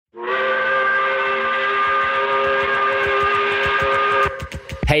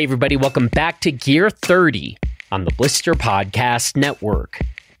Hey everybody, welcome back to Gear 30 on the Blister Podcast Network.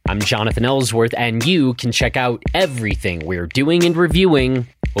 I'm Jonathan Ellsworth, and you can check out everything we're doing and reviewing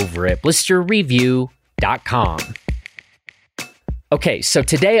over at blisterreview.com. Okay, so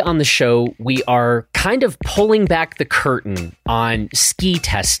today on the show, we are kind of pulling back the curtain on ski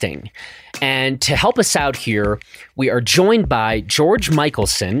testing. And to help us out here, we are joined by George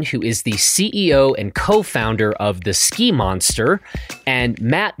Michelson, who is the CEO and co-founder of the Ski Monster, and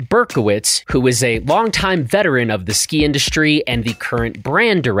Matt Berkowitz, who is a longtime veteran of the ski industry and the current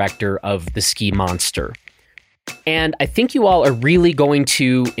brand director of the Ski Monster. And I think you all are really going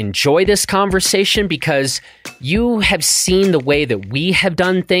to enjoy this conversation because you have seen the way that we have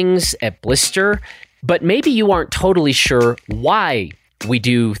done things at Blister, but maybe you aren't totally sure why we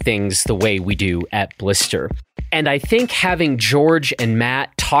do things the way we do at Blister. And I think having George and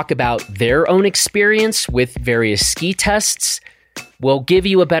Matt talk about their own experience with various ski tests will give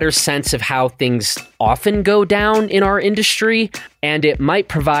you a better sense of how things often go down in our industry, and it might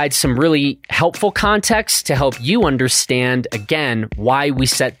provide some really helpful context to help you understand, again, why we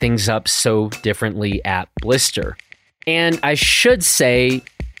set things up so differently at Blister. And I should say,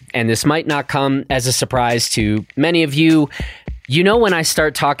 and this might not come as a surprise to many of you, you know, when I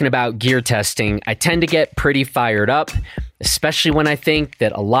start talking about gear testing, I tend to get pretty fired up, especially when I think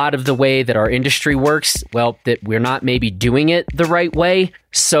that a lot of the way that our industry works, well, that we're not maybe doing it the right way.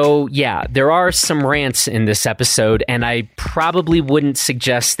 So yeah, there are some rants in this episode, and I probably wouldn't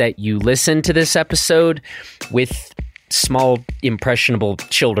suggest that you listen to this episode with small, impressionable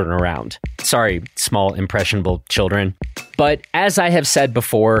children around. Sorry, small, impressionable children. But as I have said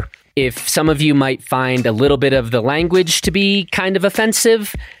before, if some of you might find a little bit of the language to be kind of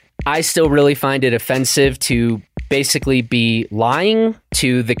offensive, I still really find it offensive to basically be lying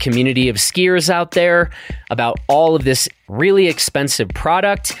to the community of skiers out there about all of this really expensive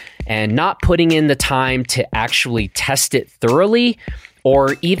product and not putting in the time to actually test it thoroughly,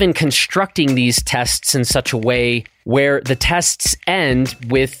 or even constructing these tests in such a way where the tests end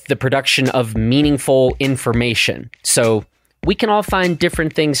with the production of meaningful information. So we can all find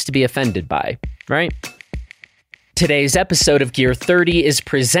different things to be offended by, right? Today's episode of Gear 30 is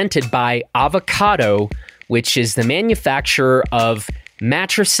presented by Avocado, which is the manufacturer of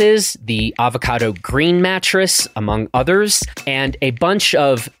mattresses, the Avocado Green mattress, among others, and a bunch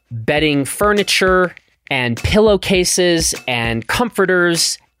of bedding furniture and pillowcases and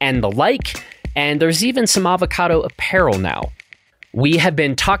comforters and the like. And there's even some Avocado apparel now. We have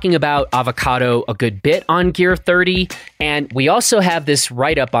been talking about Avocado a good bit on Gear 30, and we also have this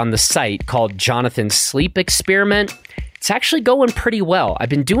write-up on the site called Jonathan's Sleep Experiment. It's actually going pretty well. I've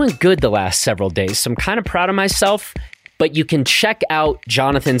been doing good the last several days, so I'm kind of proud of myself, but you can check out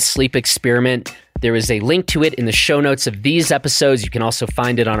Jonathan's Sleep Experiment. There is a link to it in the show notes of these episodes. You can also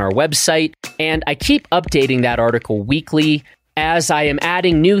find it on our website, and I keep updating that article weekly as I am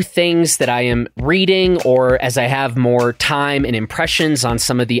adding new things that I am reading, or as I have more time and impressions on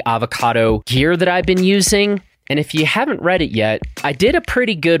some of the Avocado gear that I've been using. And if you haven't read it yet, I did a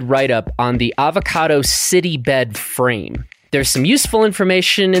pretty good write-up on the Avocado City Bed frame. There's some useful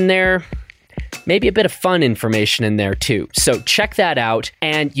information in there, maybe a bit of fun information in there too. So check that out.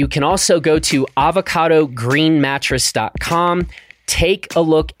 And you can also go to avocadogreenmattress.com, take a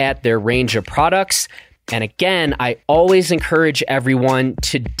look at their range of products. And again, I always encourage everyone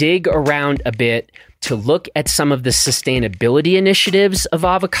to dig around a bit to look at some of the sustainability initiatives of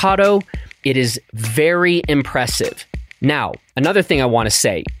Avocado. It is very impressive. Now, another thing I want to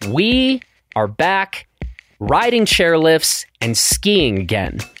say, we are back riding chairlifts and skiing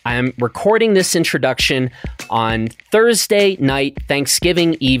again. I am recording this introduction on Thursday night,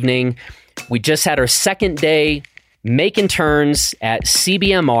 Thanksgiving evening. We just had our second day making turns at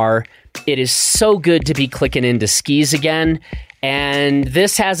CBMR. It is so good to be clicking into skis again. And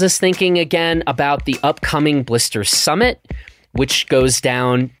this has us thinking again about the upcoming Blister Summit, which goes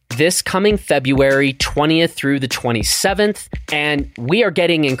down this coming February 20th through the 27th. And we are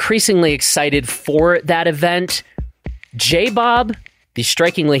getting increasingly excited for that event. J-Bob, the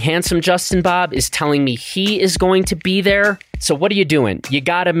strikingly handsome Justin Bob, is telling me he is going to be there. So what are you doing? You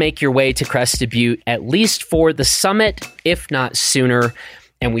got to make your way to Crested Butte, at least for the summit, if not sooner.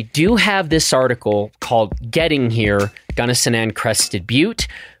 And we do have this article called Getting Here, Gunnison and Crested Butte.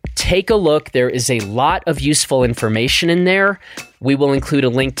 Take a look. There is a lot of useful information in there. We will include a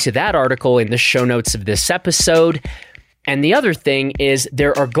link to that article in the show notes of this episode. And the other thing is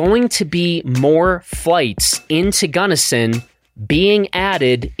there are going to be more flights into Gunnison being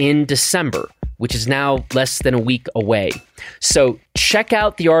added in December, which is now less than a week away. So check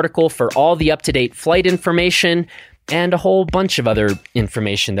out the article for all the up-to-date flight information. and a whole bunch of other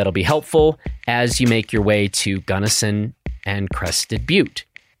information that'll be helpful as you make your way to Gunnison and Crested Butte.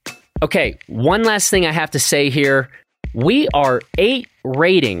 Okay, one last thing I have to say here. We are 8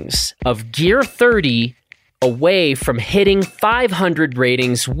 ratings of Gear 30 away from hitting 500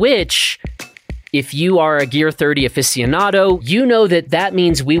 ratings, which, if you are a Gear 30 aficionado, you know that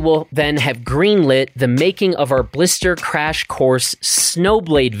means we will then have greenlit the making of our Blister Crash Course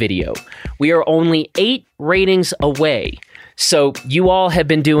Snowblade video. We are only 8 ratings away. So you all have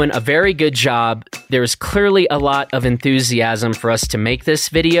been doing a very good job. There's clearly a lot of enthusiasm for us to make this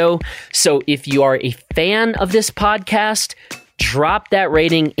video. So if you are a fan of this podcast, drop that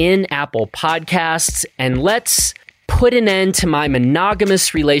rating in Apple Podcasts, and let's put an end to my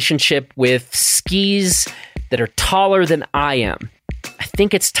monogamous relationship with skis that are taller than I am. I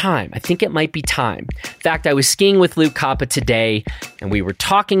think it's time. I think it might be time. In fact, I was skiing with Luke Koppa today, and we were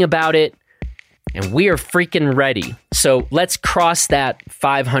talking about it, and we are freaking ready. So let's cross that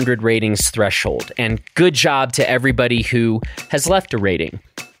 500 ratings threshold. And good job to everybody who has left a rating.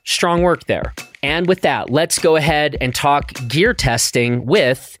 Strong work there. And with that, let's go ahead and talk gear testing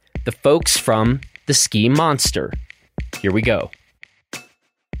with the folks from the Ski Monster. Here we go.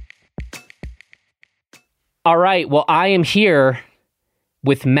 All right. Well, I am here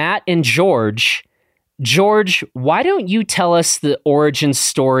with Matt and George. George, why don't you tell us the origin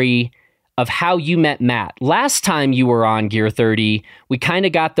story of how you met Matt? Last time you were on Gear 30, we kind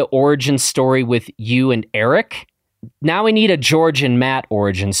of got the origin story with you and Eric. Now we need a George and Matt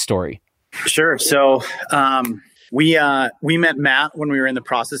origin story. Sure. So we met Matt when we were in the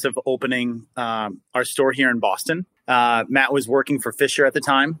process of opening our store here in Boston. Matt was working for Fisher at the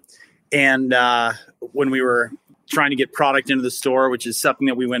time. And when we were trying to get product into the store, which is something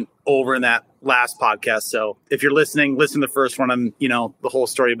that we went over in that last podcast. So if you're listening, listen to the first one on, the whole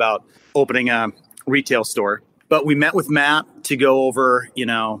story about opening a retail store. But we met with Matt to go over,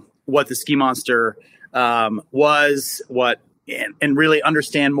 what the Ski Monster was, and really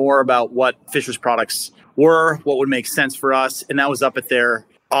understand more about what Fisher's products were, what would make sense for us. And that was up at their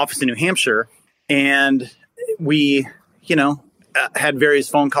office in New Hampshire. And we, had various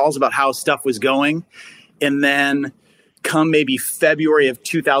phone calls about how stuff was going. And then come maybe February of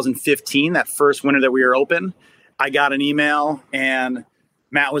 2015, that first winter that we were open, I got an email and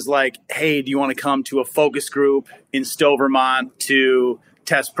Matt was like, hey, do you want to come to a focus group in Stowe, Vermont to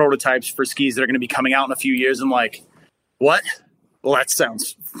test prototypes for skis that are going to be coming out in a few years? I'm like, what? Well, that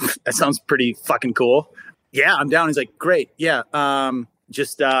sounds pretty fucking cool. Yeah, I'm down. He's like, great. Yeah.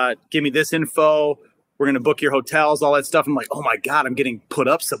 Just give me this info. We're going to book your hotels, all that stuff. I'm like, oh my God, I'm getting put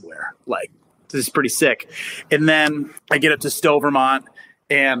up somewhere. Like, this is pretty sick. And then I get up to Stowe, Vermont.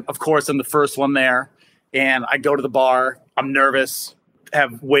 And of course, I'm the first one there. And I go to the bar. I'm nervous,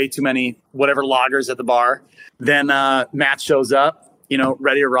 have way too many whatever lagers at the bar. Then Matt shows up,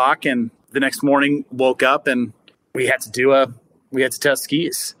 ready to rock. And the next morning woke up and we had to test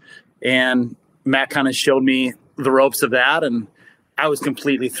skis. And Matt kind of showed me the ropes of that. And I was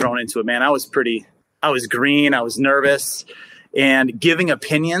completely thrown into it, man. I was green. I was nervous. And giving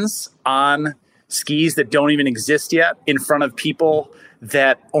opinions on skis that don't even exist yet in front of people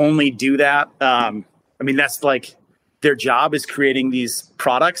that only do that. That's like their job is creating these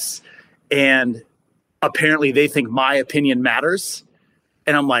products. And apparently they think my opinion matters.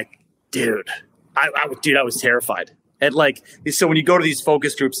 And I'm like, dude, I was terrified. And so when you go to these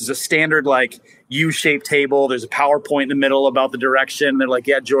focus groups, it's a standard U-shaped table. There's a PowerPoint in the middle about the direction. They're like,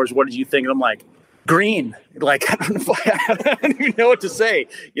 yeah, George, what did you think? And I'm like, green. I don't even know what to say,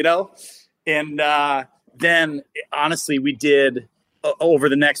 And then honestly, we did over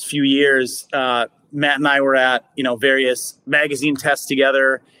the next few years, Matt and I were at, various magazine tests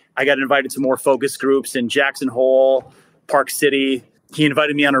together. I got invited to more focus groups in Jackson Hole, Park City. He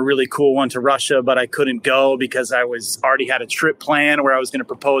invited me on a really cool one to Russia, but I couldn't go because I already had a trip planned where I was going to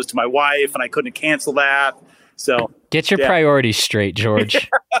propose to my wife and I couldn't cancel that. So get your priorities straight, George.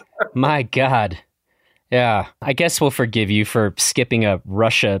 My God. Yeah. I guess we'll forgive you for skipping a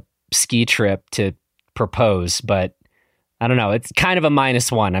Russia ski trip to propose, but I don't know. It's kind of a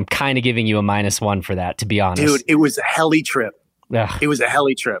 -1. I'm kind of giving you a -1 for that, to be honest. Dude, it was a heli trip. Ugh. It was a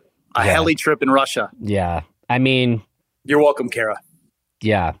heli trip. Heli trip in Russia. Yeah. I mean... You're welcome, Kara.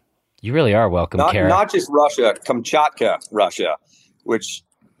 Yeah. You really are welcome, Kara. Not just Russia, Kamchatka, Russia, which,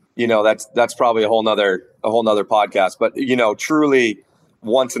 that's probably a whole nother podcast, but, truly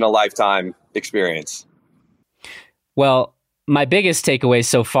once in a lifetime experience. Well, my biggest takeaway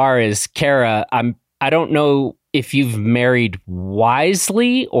so far is, Kara, I don't know if you've married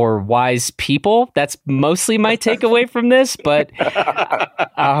wisely or wise people. That's mostly my takeaway from this, but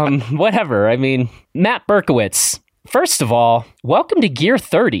whatever. I mean, Matt Berkowitz first of all, welcome to Gear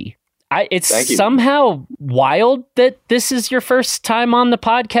 30. It's somehow wild that this is your first time on the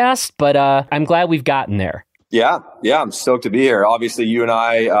podcast, but I'm glad we've gotten there. Yeah, I'm stoked to be here. Obviously, you and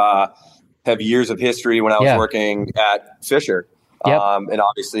I have years of history when I was working at Fisher, and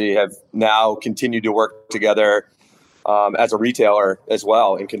obviously have now continued to work together as a retailer as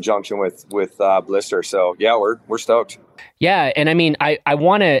well in conjunction with Blister. So yeah, we're stoked. Yeah, and I mean, I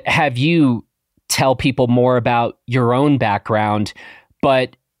want to have you tell people more about your own background,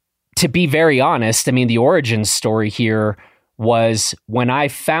 but to be very honest, I mean, the origin story here was when I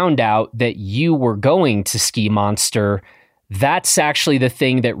found out that you were going to Ski Monster. That's actually the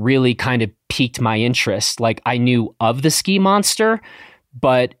thing that really kind of piqued my interest. Like, I knew of the Ski Monster,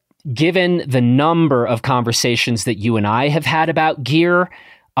 but given the number of conversations that you and I have had about gear,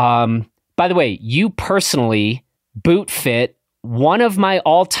 by the way, you personally boot fit one of my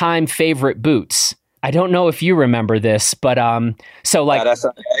all-time favorite boots. I don't know if you remember this, but so like,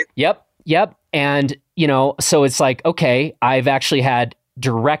 yep. And, you know, so it's like, okay, I've actually had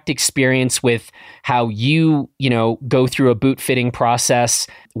direct experience with how you know, go through a boot fitting process.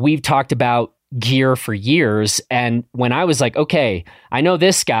 We've talked about gear for years. And when I was like, okay, I know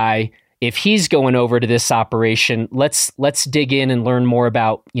this guy, if he's going over to this operation, let's dig in and learn more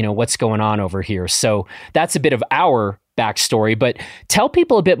about, you know, what's going on over here. So that's a bit of our backstory, but tell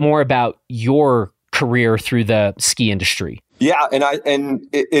people a bit more about your career through the ski industry. Yeah. And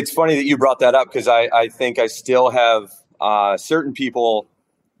it's funny that you brought that up, because I think I still have certain people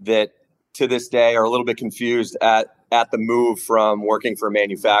that to this day are a little bit confused at the move from working for a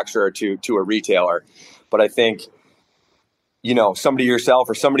manufacturer to a retailer. But I think, you know, somebody yourself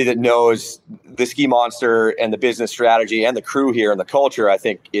or somebody that knows the Ski Monster and the business strategy and the crew here and the culture, I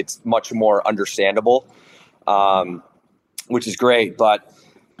think it's much more understandable, which is great. But,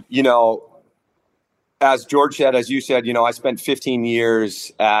 you know, as George said, as you said, you know, I spent 15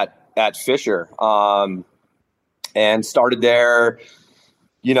 years at Fisher, and started there,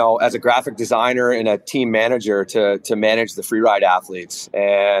 you know, as a graphic designer and a team manager to manage the freeride athletes.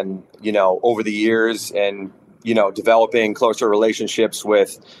 And, you know, over the years and, you know, developing closer relationships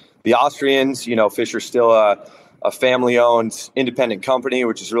with the Austrians, you know, Fisher's still a family-owned independent company,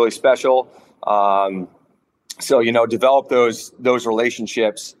 which is really special. So, you know, developed those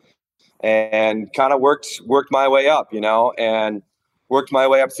relationships and kind of worked my way up, you know, and worked my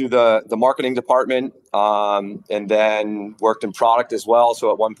way up through the marketing department, and then worked in product as well.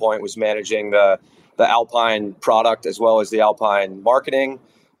 So at one point was managing the Alpine product as well as the Alpine marketing,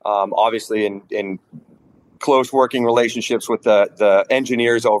 obviously in close working relationships with the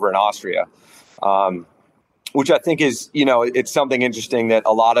engineers over in Austria, which I think is, you know, it's something interesting that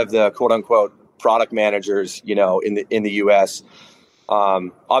a lot of the quote unquote product managers, you know, in the US,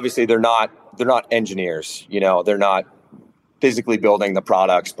 obviously they're not engineers, you know, they're not physically building the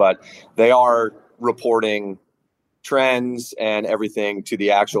products, but they are reporting trends and everything to the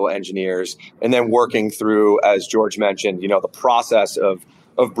actual engineers, and then working through, as George mentioned, you know, the process of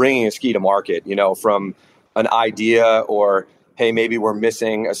bringing a ski to market, you know, from an idea or, hey, maybe we're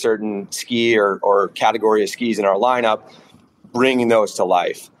missing a certain ski or category of skis in our lineup, bringing those to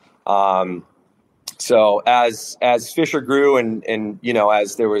life. So as Fisher grew and, you know,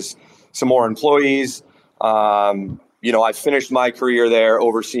 as there was some more employees, you know, I finished my career there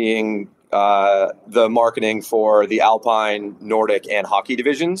overseeing the marketing for the Alpine, Nordic, and hockey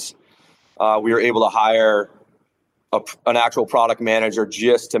divisions. We were able to hire an actual product manager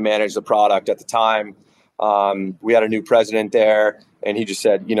just to manage the product at the time. We had a new president there, and he just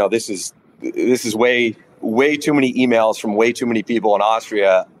said, you know, this is way too many emails from way too many people in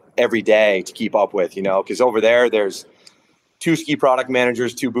Austria every day to keep up with, you know, because over there's 2 ski product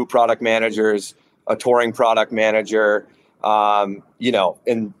managers, 2 boot product managers, a touring product manager, you know,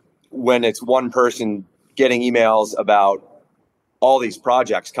 and when it's one person getting emails about all these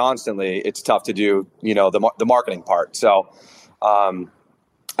projects constantly, it's tough to do, you know, the marketing part. So,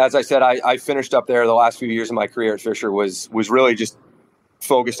 as I said, I finished up there. The last few years of my career at Fisher was really just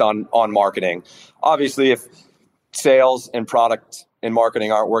focused on marketing. Obviously, if sales and product and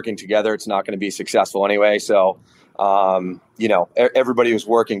marketing aren't working together, it's not going to be successful anyway. So, you know, everybody was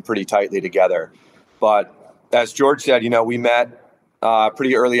working pretty tightly together. But as George said, you know, we met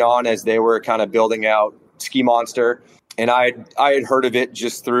pretty early on as they were kind of building out Ski Monster. And I had heard of it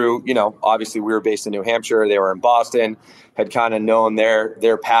just through, you know, obviously we were based in New Hampshire. They were in Boston, had kind of known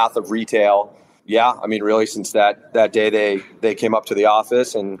their path of retail. Yeah, I mean, really since that day they came up to the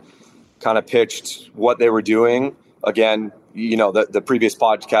office and kind of pitched what they were doing. Again, you know, the previous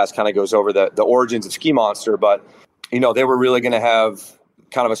podcast kind of goes over the origins of Ski Monster, but, you know, they were really going to have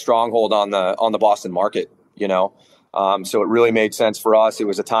kind of a stronghold on the Boston market, you know. So it really made sense for us. It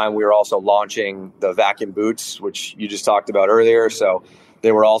was a time we were also launching the vacuum boots, which you just talked about earlier. So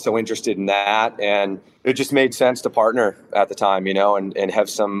they were also interested in that, and it just made sense to partner at the time, and have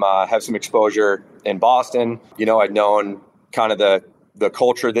some exposure in Boston. I'd known kind of the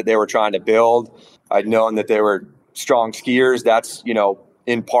culture that they were trying to build. I'd known that they were strong skiers. That's,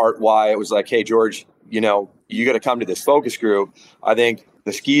 in part why it was like, hey, George, you got to come to this focus group. I think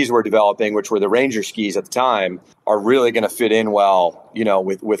the skis we're developing, which were the Ranger skis at the time, are really going to fit in well,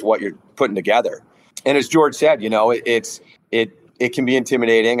 with what you're putting together. And as George said, it can be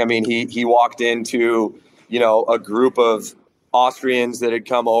intimidating. I mean, he walked into, a group of Austrians that had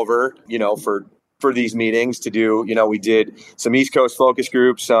come over, for these meetings to do, we did some East Coast focus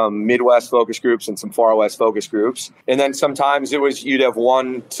groups, some Midwest focus groups, and some Far West focus groups. And then sometimes you'd have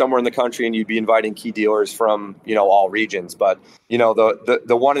one somewhere in the country and you'd be inviting key dealers from, all regions. But,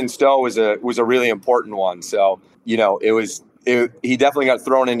 the one in Stowe was a really important one. So, he definitely got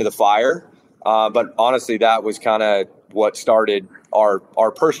thrown into the fire. But honestly, that was kind of what started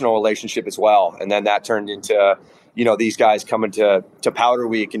our personal relationship as well. And then that turned into, these guys coming to Powder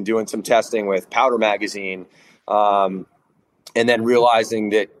Week and doing some testing with Powder Magazine. And then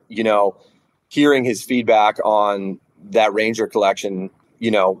realizing that, hearing his feedback on that Ranger collection,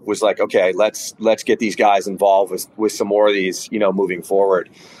 was like, okay, let's get these guys involved with some more of these, moving forward.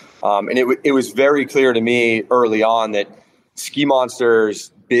 And it was very clear to me early on that Ski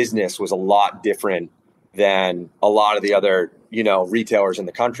Monster's business was a lot different than a lot of the other, retailers in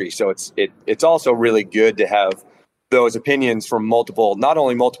the country. So it's also really good to have those opinions from not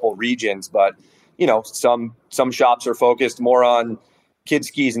only multiple regions, but, some shops are focused more on kid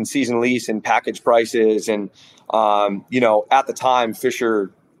skis and season lease and package prices. And, at the time,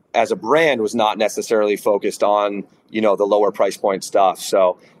 Fisher as a brand was not necessarily focused on, the lower price point stuff.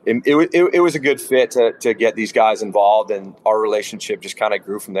 So it was a good fit to get these guys involved, and our relationship just kind of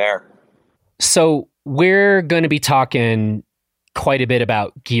grew from there. So we're going to be talking quite a bit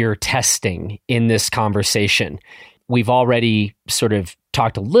about gear testing in this conversation. We've already sort of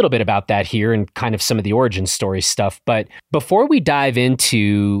talked a little bit about that here and kind of some of the origin story stuff. But before we dive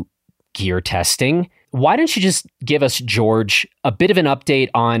into gear testing, why don't you just give us, George, a bit of an update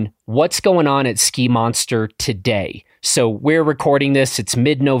on what's going on at Ski Monster today? So we're recording this, it's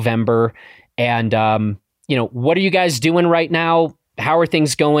mid-November, and, what are you guys doing right now? How are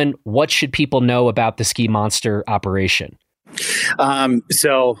things going? What should people know about the Ski Monster operation?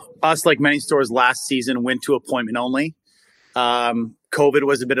 So us, like many stores last season, went to appointment only. COVID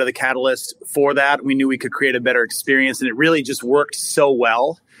was a bit of the catalyst for that. We knew we could create a better experience, and it really just worked so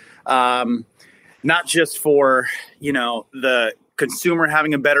well. Not just for, the consumer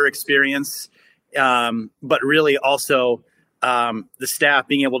having a better experience, but really also the staff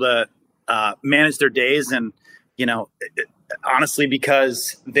being able to manage their days. And, honestly,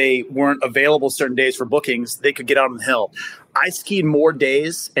 because they weren't available certain days for bookings, they could get out on the hill. I skied more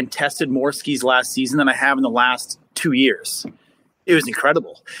days and tested more skis last season than I have in the last 2 years. It was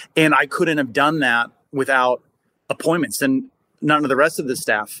incredible. And I couldn't have done that without appointments, and none of the rest of the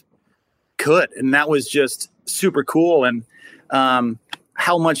staff could. And that was just super cool. And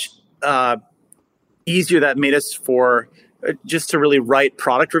how much easier that made us for just to really write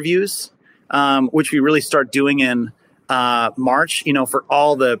product reviews, which we really start doing in March, for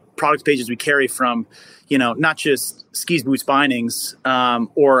all the product pages we carry from, not just skis, boots, bindings,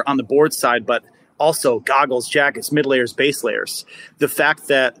 or on the board side, but also goggles, jackets, mid layers, base layers. The fact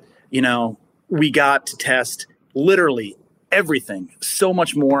that, we got to test literally everything, so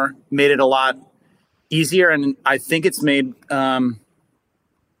much more, made it a lot easier. And I think it's made,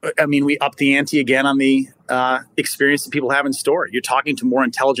 we upped the ante again on the experience that people have in store. You're talking to more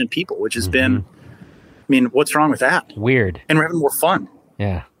intelligent people, which has been, what's wrong with that? Weird. And we're having more fun.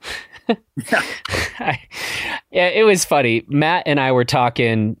 Yeah. Yeah, it was funny. Matt and I were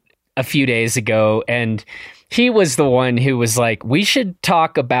talking a few days ago, and he was the one who was like, we should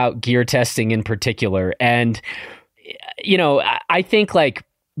talk about gear testing in particular. And, I think,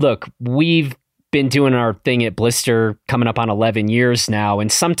 look, we've been doing our thing at Blister coming up on 11 years now.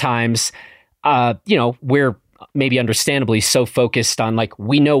 And sometimes, we're maybe understandably so focused on,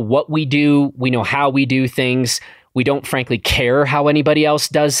 we know what we do, we know how we do things. We don't frankly care how anybody else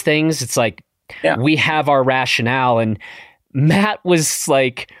does things. It's we have our rationale. And Matt was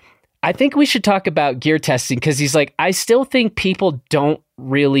like, I think we should talk about gear testing, because he's like, I still think people don't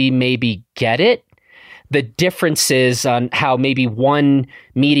really maybe get it. The differences on how maybe one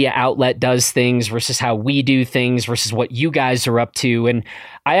media outlet does things versus how we do things versus what you guys are up to. And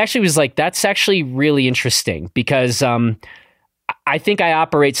I actually was like, that's actually really interesting, because I think I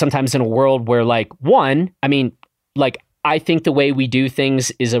operate sometimes in a world where like, I think the way we do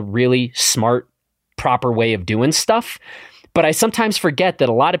things is a really smart, proper way of doing stuff. But I sometimes forget that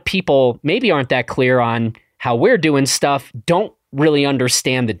a lot of people maybe aren't that clear on how we're doing stuff, don't really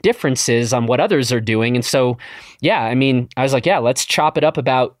understand the differences on what others are doing. And so, yeah, I mean, I was like, yeah, let's chop it up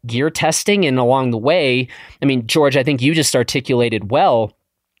about gear testing. And along the way, I mean, George, I think you just articulated well,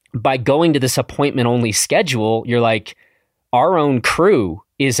 by going to this appointment only schedule, you're like, our own crew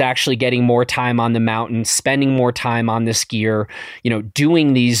is actually getting more time on the mountain, spending more time on this gear,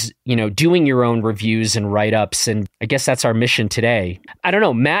 doing these, doing your own reviews and write-ups. And I guess that's our mission today. I don't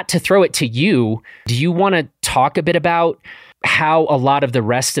know, Matt, to throw it to you, do you want to talk a bit about how a lot of the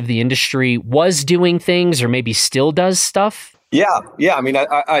rest of the industry was doing things or maybe still does stuff? Yeah. I mean,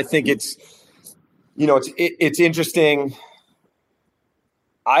 I think it's interesting.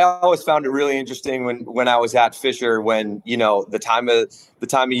 I always found it really interesting when I was at Fisher, when, the time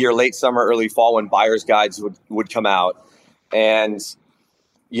of year, late summer, early fall, when buyer's guides would come out, and,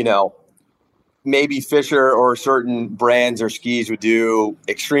 maybe Fisher or certain brands or skis would do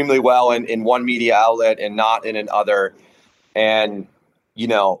extremely well in one media outlet and not in another. And,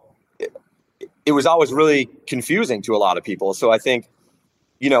 it was always really confusing to a lot of people. So I think,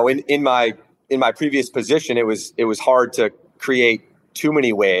 in my previous position, it was hard to create too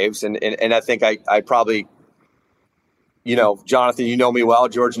many waves. And I think I probably, Jonathan, you know me well,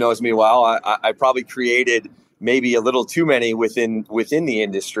 George knows me well. I probably created maybe a little too many within the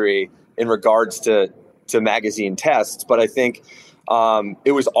industry in regards to magazine tests. But I think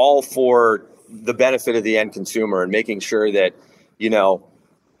it was all for the benefit of the end consumer and making sure that,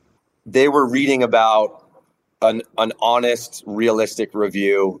 they were reading about an honest, realistic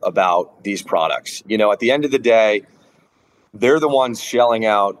review about these products. At the end of the day, they're the ones shelling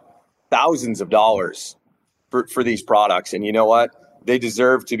out thousands of dollars for these products. And you know what? They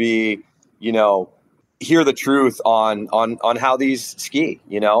deserve to be, hear the truth on how these ski,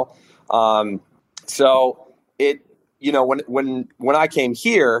 So it, when I came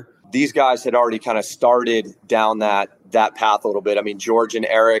here, these guys had already kind of started down that path a little bit. I mean, George and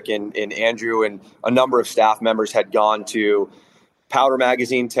Eric and Andrew and a number of staff members had gone to Powder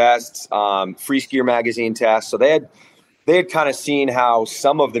magazine tests, Free Skier magazine tests. So they had kind of seen how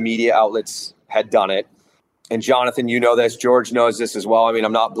some of the media outlets had done it. And Jonathan, you know this, George knows this as well. I mean,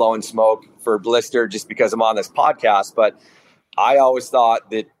 I'm not blowing smoke for Blister just because I'm on this podcast, but I always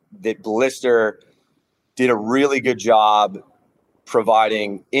thought that Blister did a really good job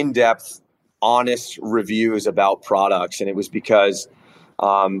providing in-depth, honest reviews about products. And it was because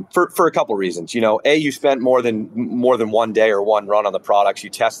for a couple of reasons. You spent more than one day or one run on the products. You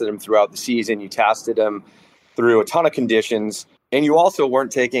tested them throughout the season. You tested them through a ton of conditions, and you also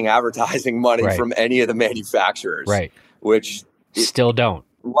weren't taking advertising money from any of the manufacturers, which still don't.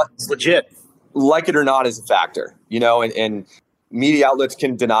 It's legit. Like it or not is a factor, and media outlets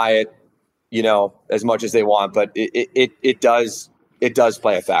can deny it, as much as they want, but it does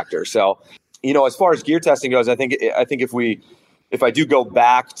play a factor. So, as far as gear testing goes, I think if I do go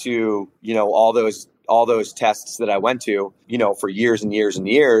back to, all those tests that I went to, for years and years and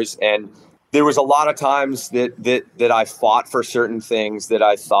years, and there was a lot of times that I fought for certain things that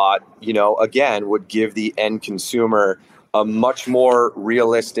I thought, again, would give the end consumer a much more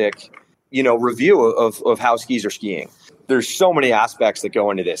realistic, review of how skis are skiing. There's so many aspects that go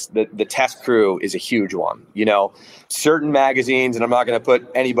into this. The test crew is a huge one. Certain magazines, and I'm not going to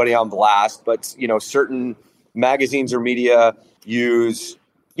put anybody on blast, but, certain magazines or media use,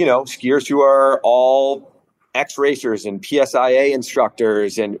 skiers who are all ex-racers and PSIA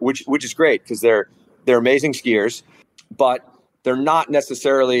instructors, and which is great because they're amazing skiers, but they're not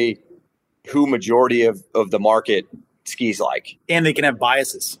necessarily who majority of the market skis like. And they can have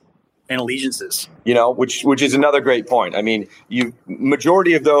biases and allegiances, which is another great point. I mean,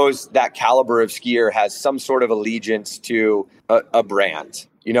 majority of that caliber of skier has some sort of allegiance to a brand,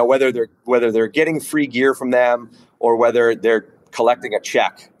 whether they're getting free gear from them or whether they're collecting a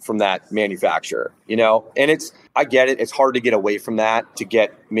check from that manufacturer, and I get it. It's hard to get away from that to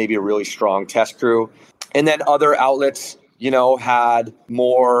get maybe a really strong test crew. And then other outlets, had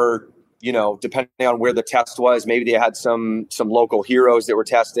more, depending on where the test was, maybe they had some local heroes that were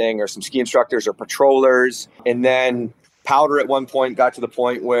testing or some ski instructors or patrollers. And then Powder at one point got to the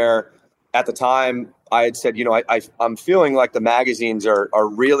point where at the time I had said, I'm feeling like the magazines are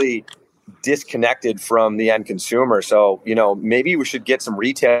really disconnected from the end consumer. So, maybe we should get some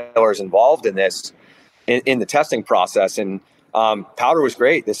retailers involved in this, in the testing process. And Powder was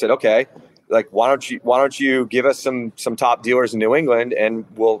great. They said, okay, like, why don't you give us some top dealers in New England and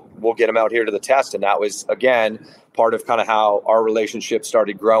we'll get them out here to the test. And that was, again, part of kind of how our relationship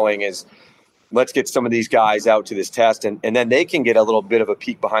started growing is, let's get some of these guys out to this test, and then they can get a little bit of a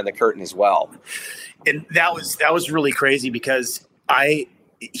peek behind the curtain as well. And that was really crazy because I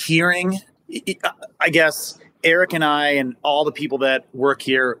guess Eric and I and all the people that work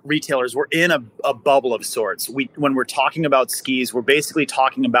here, retailers, we're in a bubble of sorts. When we're talking about skis, we're basically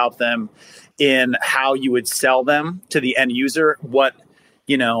talking about them in how you would sell them to the end user, what,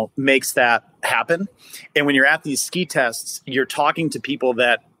 makes that happen. And when you're at these ski tests, you're talking to people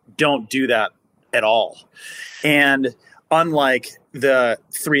that don't do that at all. And unlike the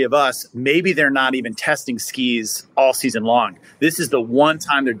three of us, maybe they're not even testing skis all season long. This is the one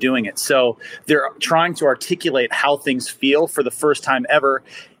time they're doing it. So they're trying to articulate how things feel for the first time ever.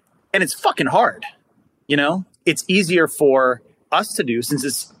 And it's fucking hard. It's easier for us to do since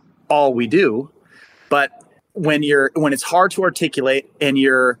it's all we do. But when it's hard to articulate and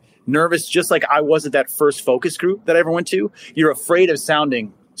you're nervous, just like I was at that first focus group that I ever went to, you're afraid of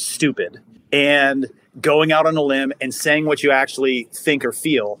sounding stupid and going out on a limb and saying what you actually think or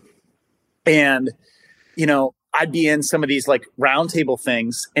feel. And, I'd be in some of these like roundtable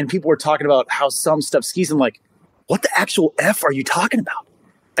things and people were talking about how some stuff skis. I'm like, what the actual F are you talking about?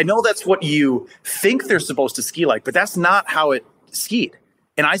 I know that's what you think they're supposed to ski like, but that's not how it skied.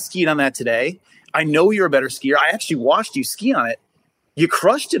 And I skied on that today. I know you're a better skier. I actually watched you ski on it. You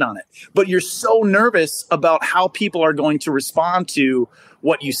crushed it on it, but you're so nervous about how people are going to respond to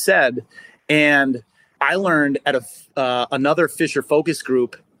what you said. And I learned at another Fisher focus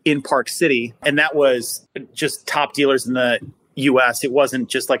group in Park City, and that was just top dealers in the US. It wasn't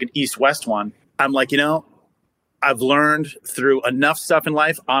just like an East-West one. I'm like, I've learned through enough stuff in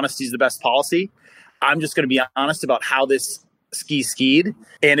life, honesty is the best policy. I'm just going to be honest about how this ski skied.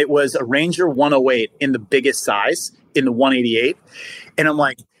 And it was a Ranger 108 in the biggest size, in the 188. And I'm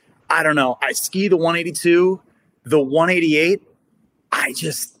like, I don't know. I ski the 182, the 188.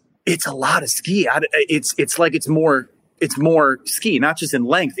 It's a lot of ski. It's like it's more ski, not just in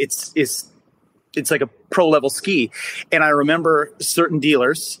length. It's like a pro level ski. And I remember certain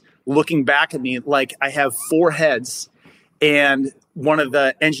dealers looking back at me like I have four heads. And one of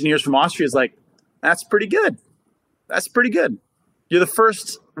the engineers from Austria is like, that's pretty good. That's pretty good. You're the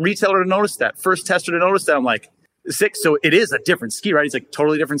first retailer to notice that, first tester to notice that. I'm like, sick. So it is a different ski, right? He's like,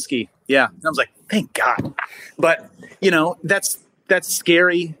 totally different ski. Yeah. And I was like, thank God. But, that's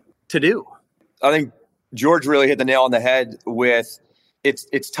scary to do. I think George really hit the nail on the head with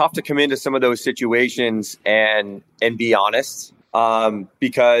it's tough to come into some of those situations and be honest.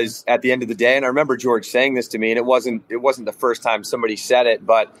 Because at the end of the day, and I remember George saying this to me, and it wasn't the first time somebody said it,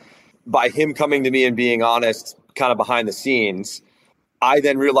 but by him coming to me and being honest kind of behind the scenes, I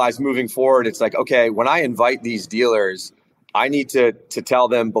then realized moving forward, it's like, okay, when I invite these dealers, I need to tell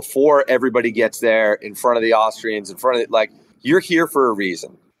them before everybody gets there in front of the Austrians, in front of it, like, you're here for a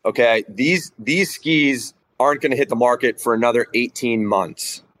reason. Okay. These skis aren't going to hit the market for another 18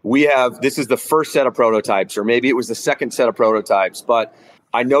 months. This is the first set of prototypes, or maybe it was the second set of prototypes, but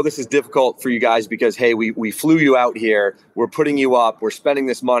I know this is difficult for you guys because, hey, we flew you out here. We're putting you up. We're spending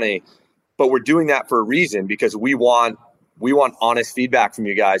this money, but we're doing that for a reason because we want honest feedback from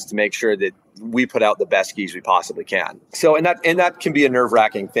you guys to make sure that we put out the best skis we possibly can. So, and that can be a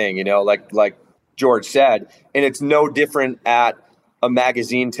nerve-wracking thing, like George said, and it's no different at a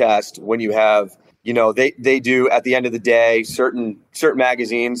magazine test when you have, they do at the end of the day, certain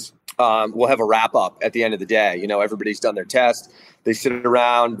magazines will have a wrap up at the end of the day. Everybody's done their test. They sit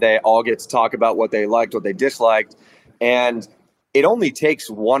around, they all get to talk about what they liked, what they disliked. And it only takes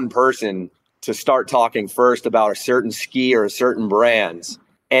one person to start talking first about a certain ski or a certain brand.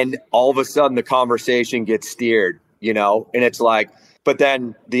 And all of a sudden the conversation gets steered, and it's like, but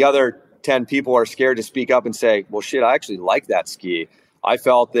then the other 10 people are scared to speak up and say, well, shit, I actually like that ski. I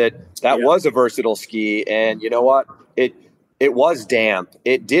felt that was a versatile ski. And you know what? It was damp.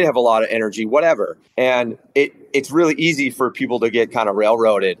 It did have a lot of energy, whatever. And it's really easy for people to get kind of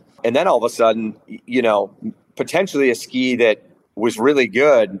railroaded. And then all of a sudden, potentially a ski that was really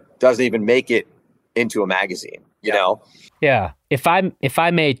good doesn't even make it into a magazine, you know? Yeah. If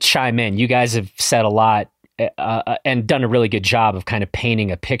I may chime in, you guys have said a lot and done a really good job of kind of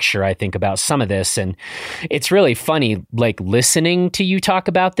painting a picture, I think, about some of this. And it's really funny, like, listening to you talk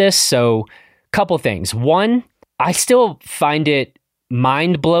about this. So couple things. One, I still find it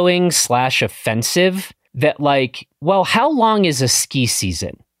mind-blowing / offensive that, like, well, how long is a ski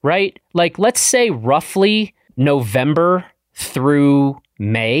season, right? Like, let's say roughly November through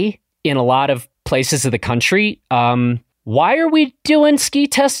May in a lot of places of the country. Why are we doing ski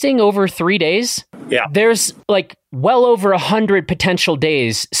testing over 3 days? Yeah. There's like well over 100 potential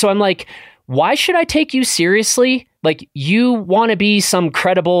days. So I'm like, why should I take you seriously? Like, you want to be some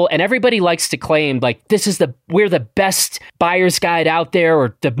credible, and everybody likes to claim like we're the best buyer's guide out there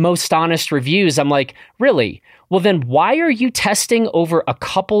or the most honest reviews. I'm like, really? Well, then why are you testing over a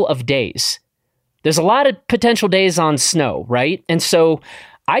couple of days? There's a lot of potential days on snow, right? And so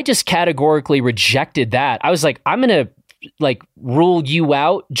I just categorically rejected that. I was like, I'm going to like rule you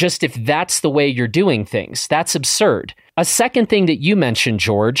out just if that's the way you're doing things. That's absurd. A second thing that you mentioned,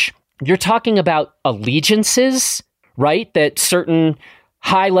 George, you're talking about allegiances, right? That certain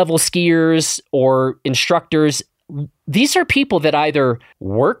high-level skiers or instructors, these are people that either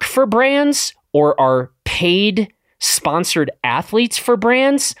work for brands or are paid, sponsored athletes for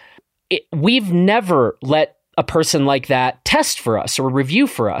brands. We've never let a person like that test for us or review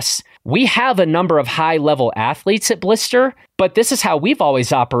for us. We have a number of high-level athletes at Blister, but this is how we've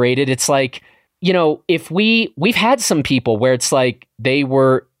always operated. It's like, you know, if we've had some people where it's like they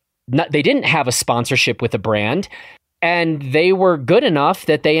didn't have a sponsorship with a brand, and they were good enough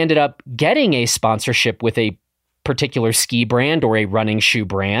that they ended up getting a sponsorship with a particular ski brand or a running shoe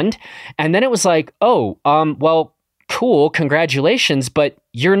brand. And then it was like, oh, well, cool, congratulations, but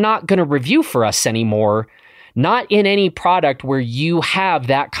you're not going to review for us anymore. Not in any product where you have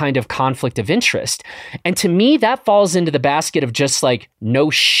that kind of conflict of interest. And to me, that falls into the basket of just like, no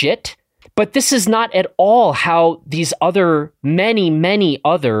shit. But this is not at all how these many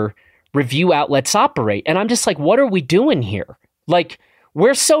other review outlets operate. And I'm just like, what are we doing here? Like,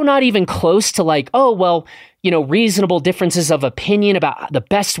 we're so not even close to like, oh, well, you know, reasonable differences of opinion about the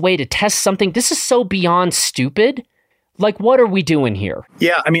best way to test something. This is so beyond stupid. Like, what are we doing here?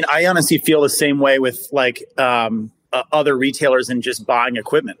 Yeah, I mean, I honestly feel the same way with like other retailers and just buying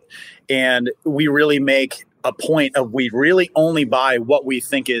equipment. And we really make a point of we really only buy what we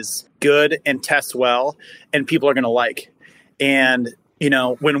think is good and tests well and people are going to like. And, you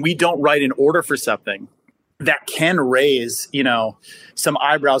know, when we don't write an order for something, that can raise, you know, some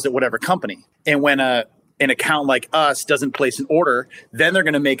eyebrows at whatever company. And when an account like us doesn't place an order, then they're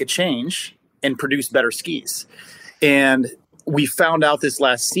going to make a change and produce better skis. And we found out this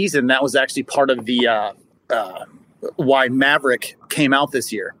last season that was actually part of the why Maverick came out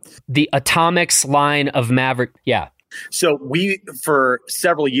this year. The Atomics line of Maverick, yeah. So for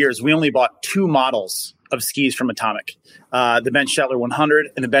several years, we only bought 2 models of skis from Atomic, the Ben Shetler 100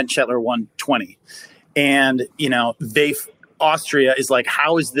 and the Ben Shetler 120. And, you know, Austria is like,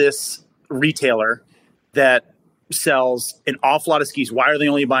 how is this retailer that sells an awful lot of skis, why are they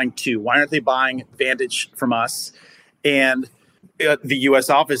only buying 2? Why aren't they buying Vantage from us? And the U.S.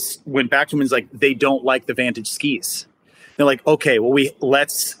 office went back to them and was like, they don't like the Vantage skis. They're like, okay, well,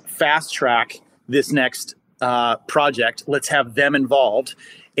 let's fast track this next project. Let's have them involved.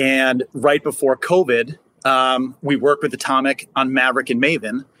 And right before COVID, we worked with Atomic on Maverick and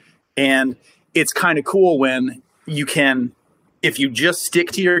Maven. And it's kind of cool when you can, if you just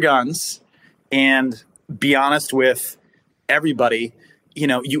stick to your guns and be honest with everybody, you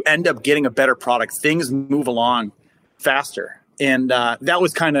know, you end up getting a better product. Things move along faster. And that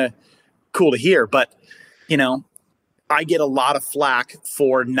was kind of cool to hear. But, you know, I get a lot of flack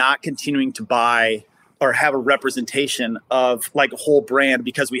for not continuing to buy or have a representation of like a whole brand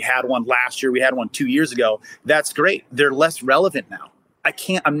because we had one last year, we had one 2 years ago. That's great. They're less relevant now.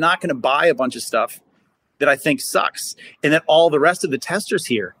 I'm not going to buy a bunch of stuff that I think sucks and that all the rest of the testers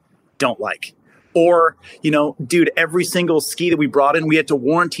here don't like. Or, you know, dude, every single ski that we brought in, we had to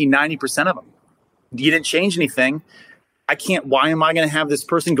warranty 90% of them. You didn't change anything. Why am I going to have this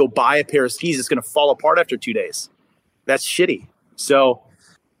person go buy a pair of skis that's going to fall apart after 2 days? That's shitty. So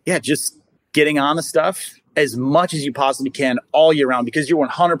yeah, just getting on the stuff as much as you possibly can all year round, because you're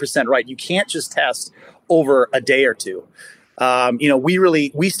 100% right. You can't just test over a day or two. You know,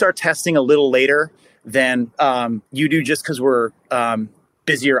 we start testing a little later than you do just because we're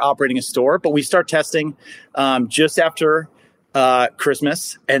busier operating a store, but we start testing just after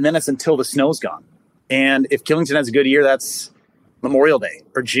Christmas, and then it's until the snow's gone. And if Killington has a good year, that's Memorial Day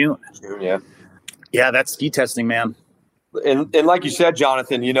or June. Yeah. Yeah, that's ski testing, man. And like you said,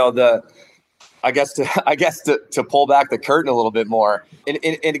 Jonathan, you know, I guess to pull back the curtain a little bit more. And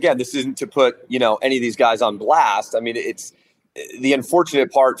again, this isn't to put, you know, any of these guys on blast. I mean, it's the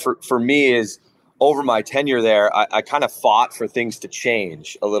unfortunate part for me is over my tenure there, I kind of fought for things to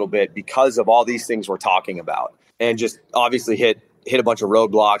change a little bit because of all these things we're talking about, and just obviously hit a bunch of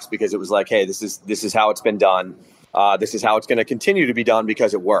roadblocks because it was like, hey, this is how it's been done. This is how it's going to continue to be done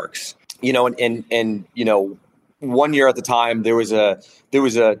because it works. You know, and you know, 1 year at the time there was a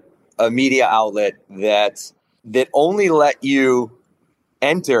media outlet that only let you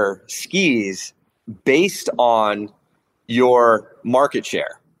enter skis based on your market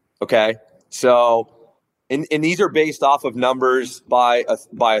share. Okay. So, and these are based off of numbers by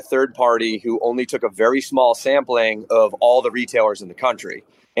a third party who only took a very small sampling of all the retailers in the country.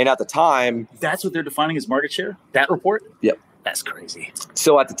 And at the time, that's what they're defining as market share. That report. Yep. That's crazy.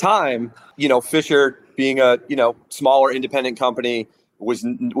 So at the time, Fisher, being a smaller independent company, was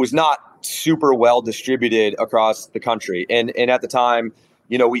not super well distributed across the country. And at the time,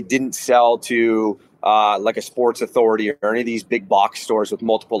 we didn't sell to like a Sports Authority or any of these big box stores with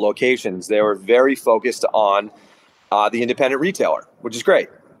multiple locations. They were very focused on the independent retailer, which is great.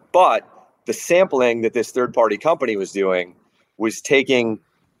 But the sampling that this third party company was doing was taking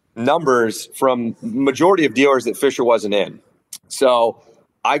numbers from majority of dealers that Fisher wasn't in. So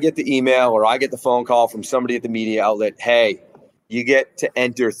I get the email or I get the phone call from somebody at the media outlet. Hey, you get to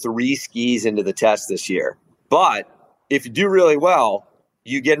enter 3 skis into the test this year. But if you do really well,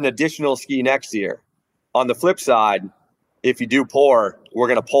 you get an additional ski next year. On the flip side, if you do poor, we're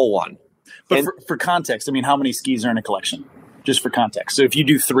going to pull one. But for context, how many skis are in a collection? Just for context. So if you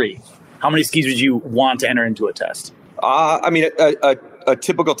do 3, how many skis would you want to enter into a test? A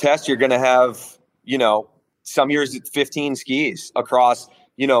typical test, you're going to have, some years it's 15 skis across,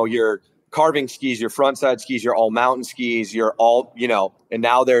 your carving skis, your front side skis, your all mountain skis, your all, and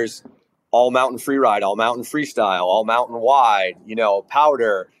now there's all mountain free ride, all mountain freestyle, all mountain wide,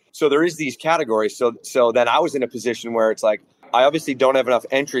 powder. So there is these categories. So then I was in a position where it's like, I obviously don't have enough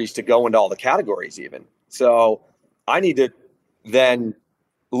entries to go into all the categories even. So I need to then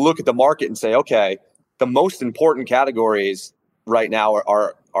look at the market and say, okay, the most important categories right now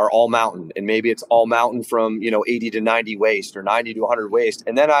are all mountain, and maybe it's all mountain from 80 to 90 waist or 90 to 100 waist,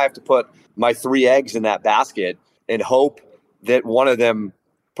 and then I have to put my 3 eggs in that basket and hope that one of them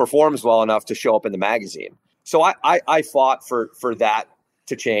performs well enough to show up in the magazine. So I fought for that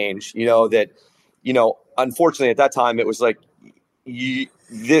to change. Unfortunately at that time it was like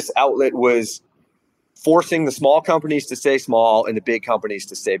this outlet was forcing the small companies to stay small and the big companies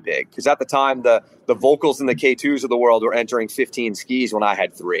to stay big. Because at the time, the Vocals and the K2s of the world were entering 15 skis when I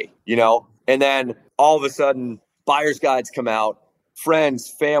had 3, And then all of a sudden, buyer's guides come out, friends,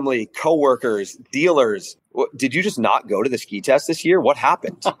 family, coworkers, dealers. Did you just not go to the ski test this year? What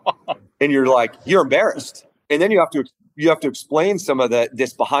happened? And you're like, you're embarrassed. And then you have to explain some of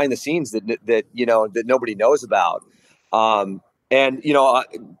this behind the scenes that nobody knows about.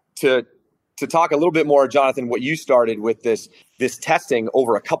 To talk a little bit more, Jonathan, what you started with this testing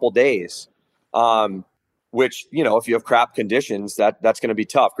over a couple days, which, if you have crap conditions, that's going to be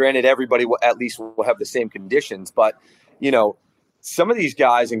tough. Granted, everybody will have the same conditions, but, some of these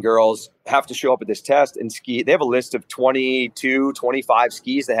guys and girls have to show up at this test and ski. They have a list of 22, 25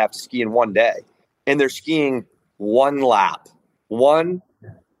 skis they have to ski in one day, and they're skiing one lap. Or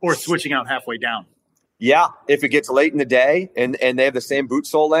switching out halfway down. Yeah, if it gets late in the day and they have the same boot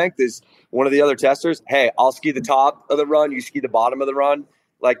sole length as one of the other testers, hey, I'll ski the top of the run, you ski the bottom of the run.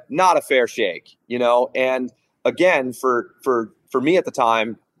 Like, not a fair shake, And again, for me at the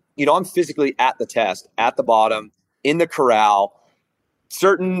time, I'm physically at the test, at the bottom, in the corral.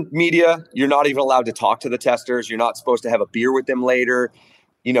 Certain media, you're not even allowed to talk to the testers. You're not supposed to have a beer with them later.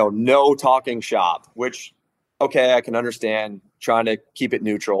 No talking shop, which, okay, I can understand trying to keep it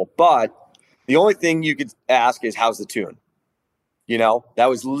neutral, but the only thing you could ask is, how's the tune? That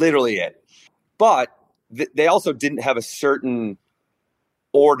was literally it. But they also didn't have a certain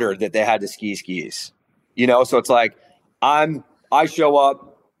order that they had to ski skis. So it's like, I show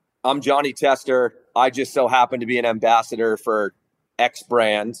up, I'm Johnny Tester. I just so happen to be an ambassador for X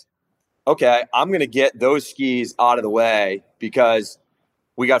brand. Okay, I'm going to get those skis out of the way because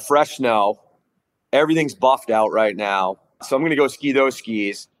we got fresh snow. Everything's buffed out right now. So I'm going to go ski those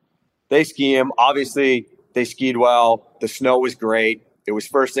skis. They ski them. Obviously, they skied well. The snow was great. It was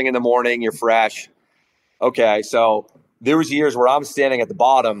first thing in the morning. You're fresh. Okay, so there was years where I'm standing at the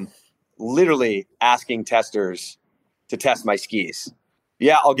bottom, literally asking testers to test my skis.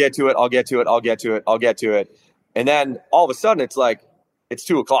 Yeah, I'll get to it. And then all of a sudden, it's like, it's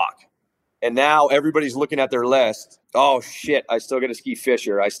 2:00. And now everybody's looking at their list. Oh, shit, I still got to ski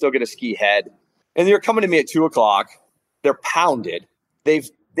Fisher. I still got to ski Head. And they're coming to me at 2:00. They're pounded. They've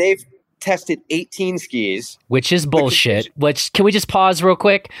tested 18 skis. Which is bullshit. Which, can we just pause real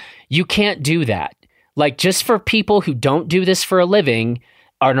quick? You can't do that. Like, just for people who don't do this for a living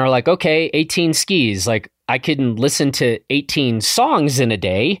and are like, okay, 18 skis. Like, I can listen to 18 songs in a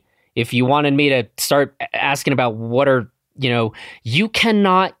day. If you wanted me to start asking about what are, you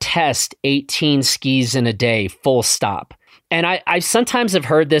cannot test 18 skis in a day, full stop. And I sometimes have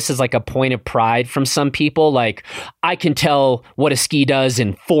heard this as like a point of pride from some people. Like, I can tell what a ski does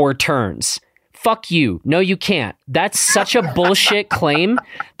in 4 turns. fuck you. No, you can't. That's such a bullshit claim.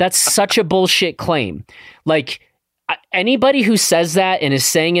 That's such a bullshit claim. Like, anybody who says that and is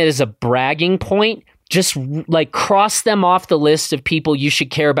saying it as a bragging point, just like cross them off the list of people you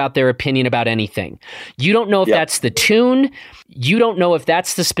should care about their opinion about anything. You don't know if that's the tune. You don't know if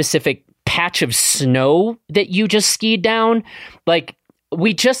that's the specific patch of snow that you just skied down. Like,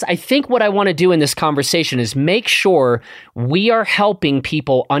 I think what I want to do in this conversation is make sure we are helping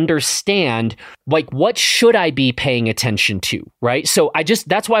people understand, like, what should I be paying attention to, right? So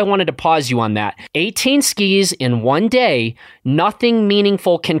that's why I wanted to pause you on that. 18 skis in one day, nothing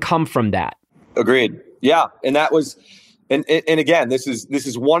meaningful can come from that. Agreed. Yeah. And that was, and again, this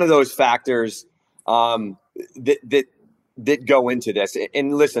is one of those factors that go into this.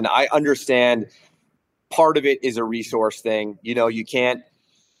 And listen, I understand part of it is a resource thing. You know, you can't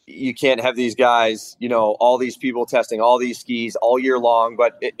have these guys, you know, all these people testing all these skis all year long.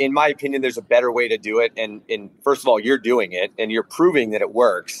 But in my opinion, there's a better way to do it. And first of all, you're doing it and you're proving that it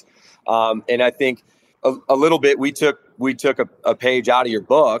works. And I think a little bit, we took a page out of your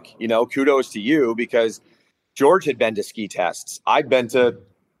book, you know, kudos to you, because George had been to ski tests. I'd been to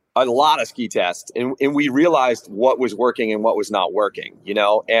a lot of ski tests, and we realized what was working and what was not working, you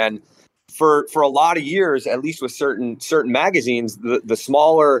know. And for a lot of years, at least with certain magazines, the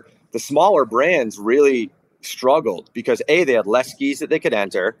smaller brands really struggled because they had less skis that they could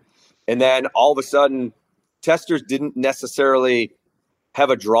enter. And then all of a sudden testers didn't necessarily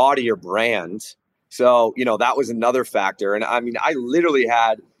have a draw to your brand. So, you know, that was another factor. And I mean, I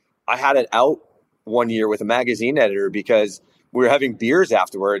had it out one year with a magazine editor because we were having beers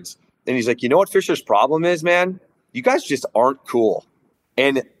afterwards. And he's like, you know what Fisher's problem is, man? You guys just aren't cool.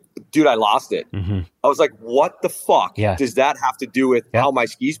 And dude, I lost it. Mm-hmm. I was like, what the fuck does that have to do with how my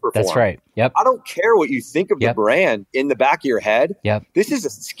skis perform? That's right. Yep. I don't care what you think of the brand in the back of your head. Yep. This is a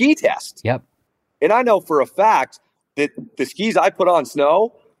ski test. Yep. And I know for a fact that the skis I put on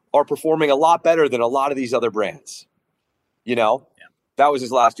snow are performing a lot better than a lot of these other brands. You know, that was his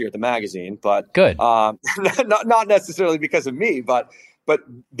last year at the magazine, but good. Not necessarily because of me, but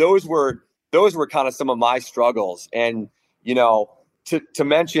those were kind of some of my struggles. And, you know, to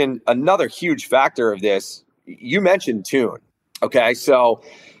mention another huge factor of this, you mentioned tune. Okay. So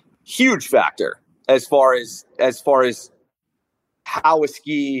huge factor as far as how a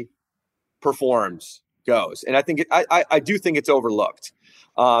ski performs goes. And I think I do think it's overlooked.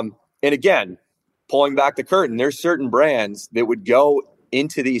 And again, pulling back the curtain, there's certain brands that would go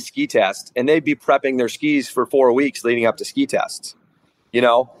into these ski tests and they'd be prepping their skis for 4 weeks leading up to ski tests. You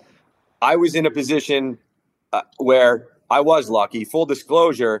know, I was in a position where I was lucky. Full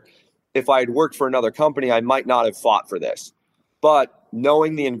disclosure, if I had worked for another company, I might not have fought for this. But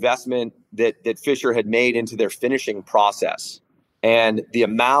knowing the investment that Fisher had made into their finishing process and the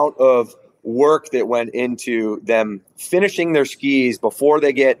amount of work that went into them finishing their skis before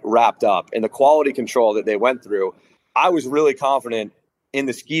they get wrapped up and the quality control that they went through, I was really confident in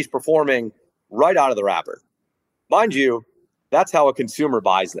the skis performing right out of the wrapper. Mind you, that's how a consumer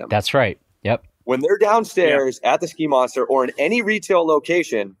buys them. That's right. Yep. When they're downstairs at the Ski Monster or in any retail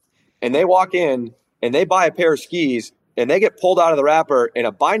location and they walk in and they buy a pair of skis and they get pulled out of the wrapper and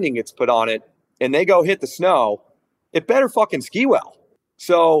a binding gets put on it and they go hit the snow, it better fucking ski well.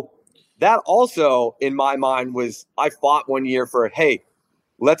 So that also, in my mind, was I fought one year for, hey,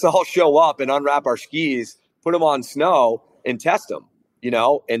 let's all show up and unwrap our skis, put them on snow and test them, you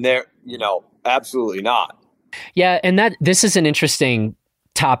know, and they're, you know, absolutely not. Yeah. And this is an interesting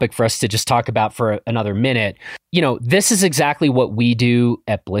topic for us to just talk about for another minute. You know, this is exactly what we do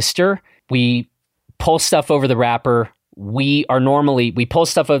at Blister. We pull stuff over the wrapper. We pull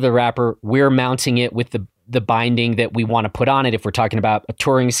stuff over the wrapper. We're mounting it with the binding that we want to put on it if we're talking about a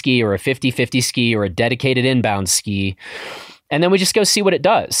touring ski or a 50-50 ski or a dedicated inbound ski. And then we just go see what it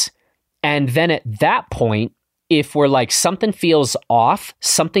does. And then at that point, if we're like, something feels off,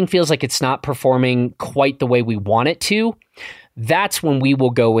 something feels like it's not performing quite the way we want it to, that's when we will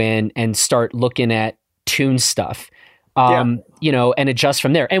go in and start looking at tune stuff, you know, and adjust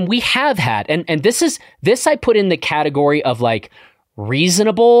from there. And we have had, and this I put in the category of like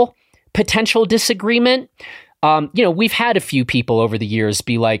reasonable potential disagreement. You know, we've had a few people over the years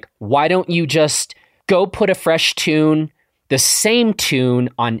be like, why don't you just go put a fresh tune, the same tune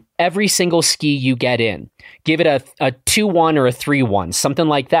on every single ski you get in, give it a 2-1 or a 3-1, something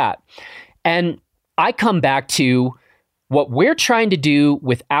like that. And I come back to what we're trying to do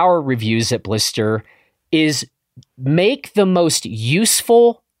with our reviews at Blister is make the most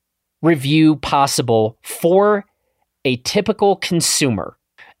useful review possible for a typical consumer.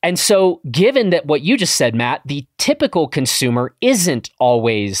 And so given that what you just said, Matt, the typical consumer isn't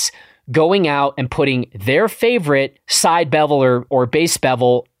always going out and putting their favorite side bevel or base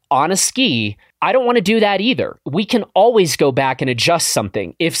bevel on a ski, I don't want to do that either. We can always go back and adjust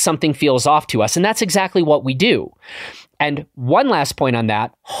something if something feels off to us. And that's exactly what we do. And one last point on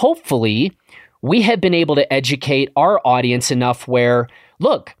that, hopefully we have been able to educate our audience enough where,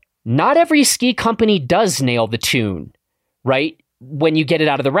 look, not every ski company does nail the tune, right? When you get it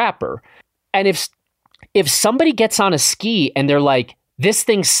out of the wrapper. And if somebody gets on a ski and they're like, this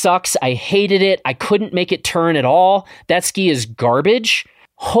thing sucks, I hated it, I couldn't make it turn at all, that ski is garbage,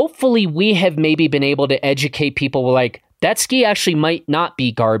 hopefully we have maybe been able to educate people like, that ski actually might not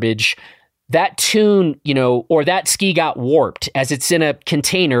be garbage. That tune, or that ski got warped as it's in a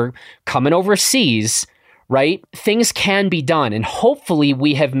container coming overseas, right? Things can be done. And hopefully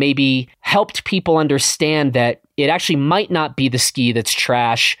we have maybe helped people understand that it actually might not be the ski that's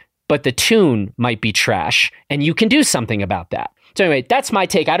trash, but the tune might be trash. And you can do something about that. So anyway, that's my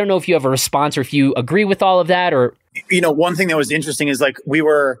take. I don't know if you have a response or if you agree with all of that or... One thing that was interesting is like we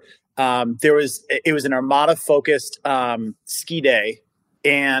were, it was an Armada focused ski day.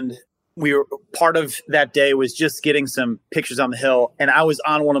 And we were part of that day was just getting some pictures on the hill. And I was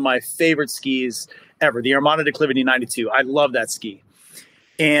on one of my favorite skis ever, the Armada Declivity 92. I love that ski.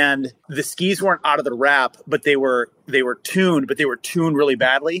 And the skis weren't out of the wrap, but they were tuned, but they were tuned really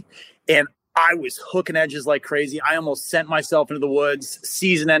badly. And I was hooking edges like crazy. I almost sent myself into the woods,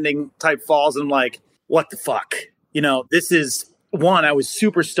 season-ending type falls. And I'm like, what the fuck? This is one, I was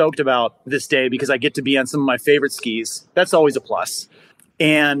super stoked about this day because I get to be on some of my favorite skis. That's always a plus.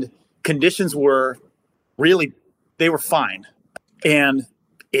 And conditions were they were fine. And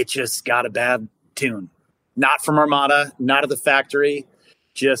it just got a bad tune. Not from Armada, not at the factory.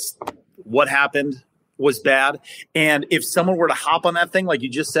 Just what happened was bad. And if someone were to hop on that thing, like you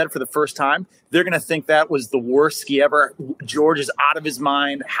just said, for the first time, they're going to think that was the worst ski ever. George is out of his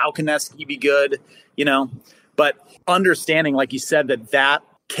mind. How can that ski be good? But understanding, like you said, that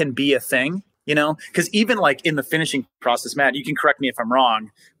can be a thing, because even like in the finishing process, Matt, you can correct me if I'm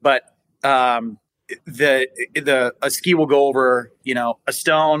wrong, but a ski will go over, a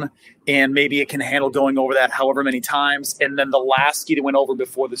stone, and maybe it can handle going over that however many times. And then the last ski that went over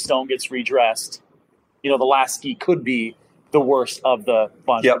before the stone gets redressed, the last ski could be the worst of the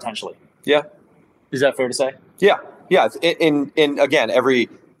bunch potentially. Yeah. Is that fair to say? Yeah. Yeah. And again, every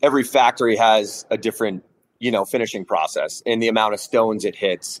factory has a different, finishing process and the amount of stones it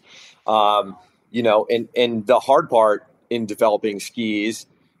hits. And the hard part in developing skis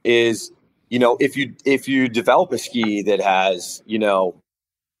is, if you develop a ski that has,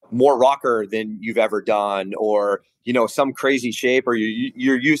 more rocker than you've ever done, or, some crazy shape, or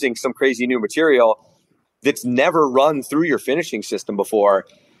you're using some crazy new material that's never run through your finishing system before,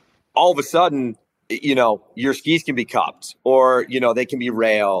 all of a sudden, your skis can be cupped, or, they can be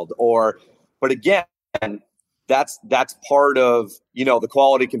railed, but again, that's part of, the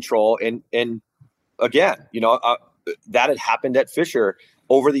quality control. And again, that had happened at Fischer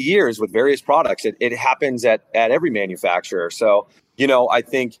over the years with various products. It happens at every manufacturer. So, I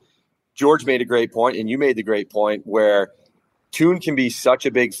think George made a great point, and you made the great point where tune can be such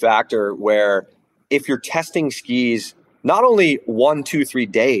a big factor, where if you're testing skis, not only 1, 2, 3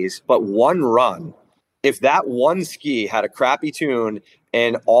 days, but one run, if that one ski had a crappy tune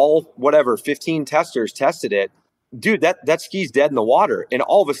and all 15 testers tested it, dude, that ski's dead in the water. And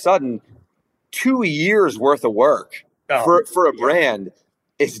all of a sudden, 2 years worth of work for a brand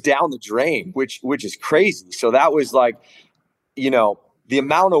is down the drain, which is crazy. So that was like, the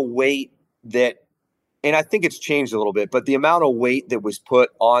amount of weight that, and I think it's changed a little bit, but the amount of weight that was put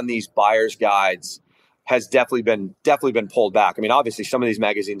on these buyer's guides has definitely been pulled back. I mean, obviously some of these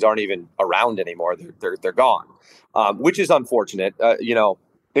magazines aren't even around anymore. They're gone, which is unfortunate.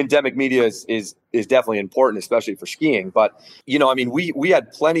 Endemic media is definitely important, especially for skiing. But, we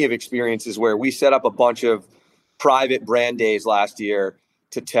had plenty of experiences where we set up a bunch of private brand days last year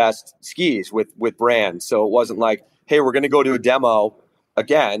to test skis with brands. So it wasn't like, hey, we're going to go to a demo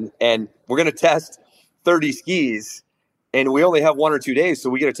again and we're going to test 30 skis and we only have 1 or 2 days, so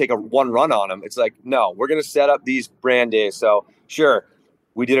we got to take one run on them. It's like, no, we're going to set up these brand days. So sure,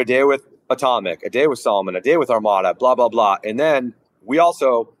 we did a day with Atomic, a day with Salomon, a day with Armada, blah, blah, blah. And then we have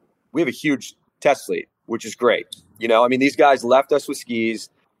a huge test fleet, which is great. These guys left us with skis.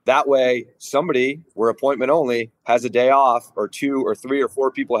 That way, somebody, we're appointment only, has a day off, or 2 or 3 or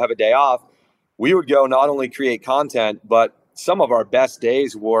 4 people have a day off. We would go not only create content, but some of our best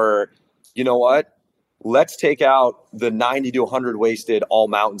days were, let's take out the 90 to 100 wasted all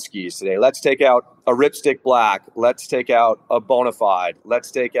mountain skis today. Let's take out a Ripstick Black. Let's take out a Bonafide.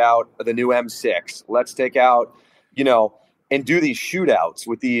 Let's take out the new M6. Let's take out, and do these shootouts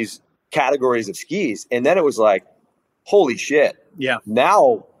with these categories of skis. And then it was like, holy shit. Yeah.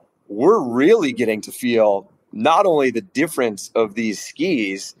 Now we're really getting to feel not only the difference of these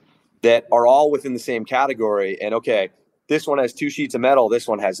skis that are all within the same category. And okay, this one has 2 sheets of metal. This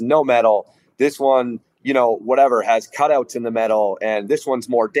one has no metal. This one, whatever, has cutouts in the metal. And this one's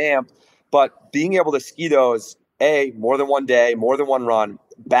more damp. But being able to ski those, more than one day, more than one run,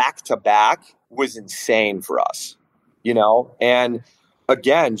 back to back was insane for us, And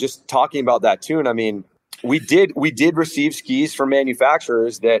again, just talking about that tune, I mean, we did receive skis from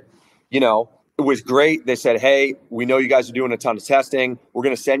manufacturers that, it was great. They said, hey, we know you guys are doing a ton of testing. We're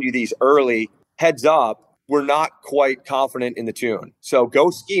going to send you these early. Heads up, we're not quite confident in the tune. So go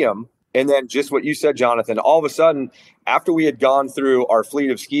ski them. And then just what you said, Jonathan, all of a sudden, after we had gone through our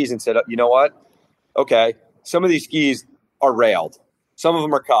fleet of skis and said, you know what? Okay, some of these skis are railed. Some of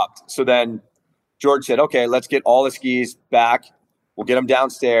them are cupped. So then George said, okay, let's get all the skis back. We'll get them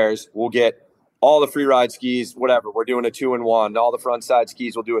downstairs. We'll get all the free ride skis, whatever. We're doing a 2-in-1. All the front side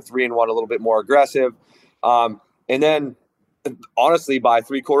skis, we'll do a 3-in-1, a little bit more aggressive. And then, honestly, by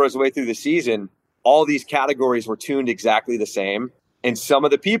 3/4 of the way through the season, all these categories were tuned exactly the same. And some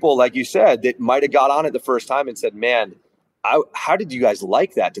of the people, like you said, that might have got on it the first time and said, man, how did you guys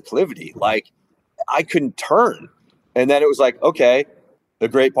like that declivity? Like, I couldn't turn. And then it was like, okay, the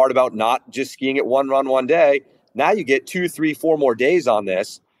great part about not just skiing it one run one day, now you get 2, 3, 4 more days on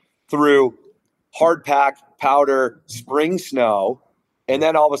this through hard pack, powder, spring snow. And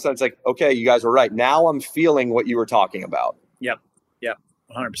then all of a sudden it's like, okay, you guys were right. Now I'm feeling what you were talking about. Yep.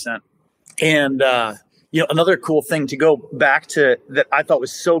 100%. And, another cool thing to go back to that I thought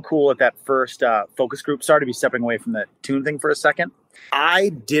was so cool at that first focus group. Sorry to be stepping away from the tune thing for a second. I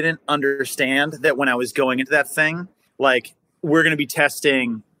didn't understand that when I was going into that thing, like we're going to be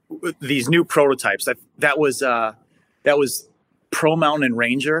testing these new prototypes. That was Pro Mountain and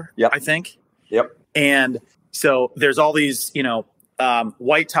Ranger, yep. I think. Yep. And so there's all these,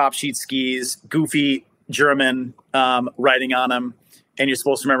 white top sheet skis, goofy German writing on them. And you're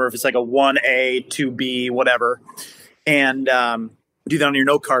supposed to remember if it's like a 1A, 2B, whatever. And do that on your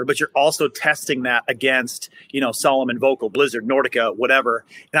note card. But you're also testing that against, Salomon, Vocal, Blizzard, Nordica, whatever.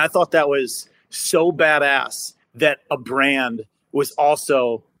 And I thought that was so badass that a brand was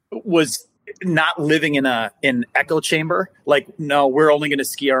not living in an echo chamber. Like, no, we're only going to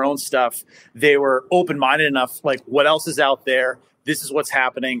ski our own stuff. They were open-minded enough. Like, what else is out there? This is what's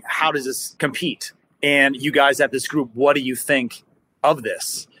happening. How does this compete? And you guys at this group, what do you think of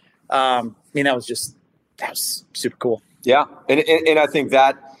this? That was super cool. Yeah. And I think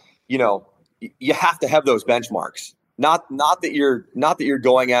that, you have to have those benchmarks, not that you're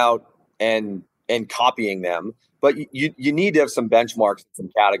going out and copying them, but you need to have some benchmarks, some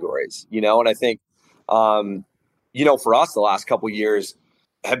categories, and I think, for us, the last couple of years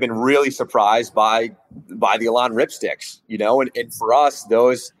have been really surprised by the Elan ripsticks, and for us,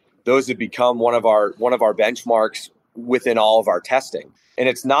 those have become one of our benchmarks within all of our testing. And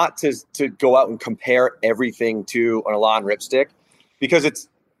it's not to go out and compare everything to an Elan ripstick, because it's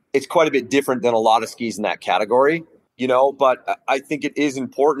quite a bit different than a lot of skis in that category. But I think it is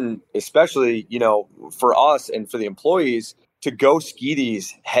important, especially, for us and for the employees, to go ski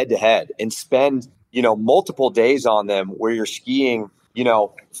these head to head and spend, multiple days on them where you're skiing,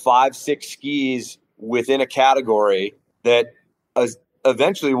 5, 6 skis within a category that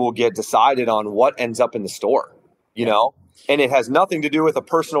eventually will get decided on what ends up in the store, and it has nothing to do with a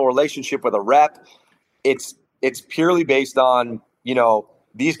personal relationship with a rep. It's purely based on,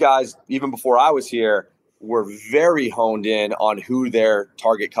 these guys, even before I was here, were very honed in on who their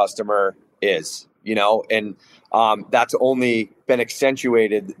target customer is, and that's only been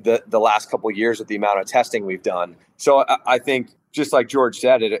accentuated the last couple of years with the amount of testing we've done. So I think, just like George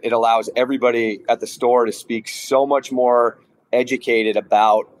said, it allows everybody at the store to speak so much more educated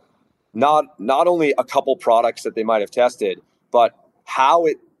about not only a couple products that they might have tested, but how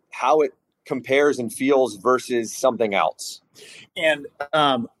it compares and feels versus something else. And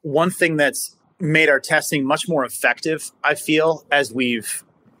one thing that's made our testing much more effective, I feel, as we've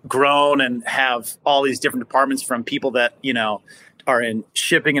grown and have all these different departments, from people that, are in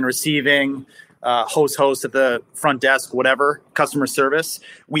shipping and receiving, host at the front desk, whatever, customer service.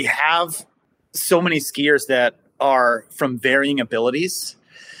 We have so many skiers that are from varying abilities.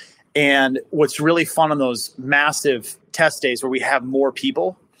 And what's really fun on those massive test days where we have more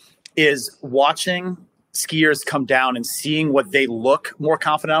people is watching skiers come down and seeing what they look more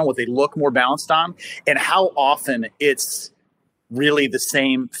confident on, what they look more balanced on, and how often it's really the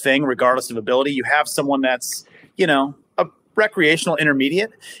same thing regardless of ability. You have someone that's, a recreational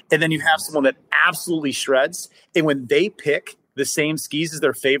intermediate, and then you have someone that absolutely shreds. And when they pick the same skis as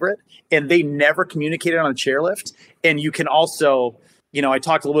their favorite, and they never communicated on a chairlift. And you can also, I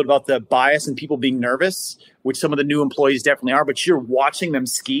talked a little bit about the bias and people being nervous, which some of the new employees definitely are, but you're watching them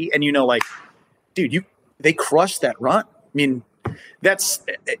ski and like, dude, they crushed that run. I mean, that's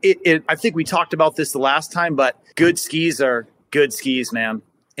it. I think we talked about this the last time, but good skis are good skis, man.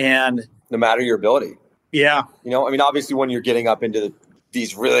 And no matter your ability. Yeah. Obviously when you're getting up into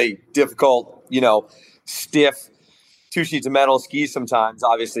these really difficult, stiff 2 sheets of metal skis, sometimes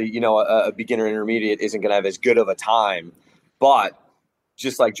obviously, a beginner intermediate isn't going to have as good of a time. But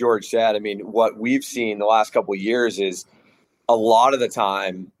just like George said, what we've seen the last couple of years is a lot of the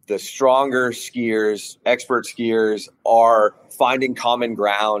time, the stronger skiers, expert skiers are finding common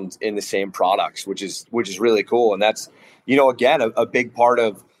ground in the same products, which is really cool. And that's, again, a big part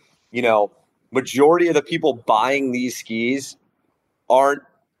of, majority of the people buying these skis aren't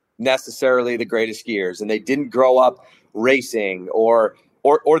necessarily the greatest skiers, and they didn't grow up racing or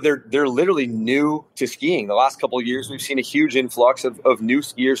they're literally new to skiing. The last couple of years, we've seen a huge influx of new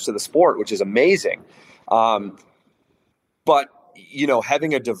skiers to the sport, which is amazing. But,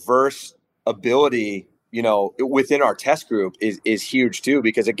 having a diverse ability, within our test group is huge too,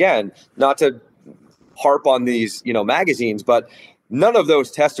 because again, not to harp on these, magazines, but none of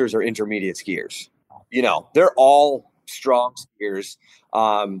those testers are intermediate skiers. They're all strong skiers.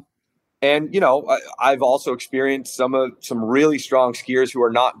 And, I've also experienced some really strong skiers who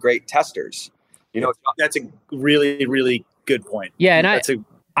are not great testers. That's a really, really good point. Yeah. And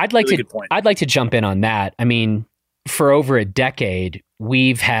I'd like to jump in on that. For over a decade,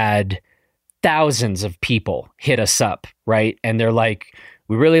 we've had thousands of people hit us up, right? And they're like,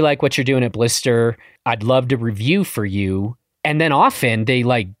 we really like what you're doing at Blister. I'd love to review for you. And then often they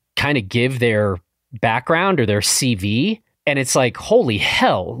kind of give their background or their CV. And it's like, holy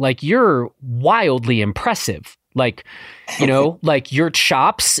hell, you're wildly impressive. Like your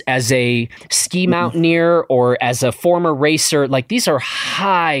chops as a ski mountaineer or as a former racer, these are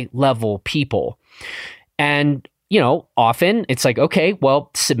high level people. And, often it's like, okay,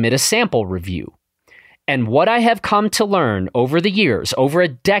 well, submit a sample review. And what I have come to learn over the years, over a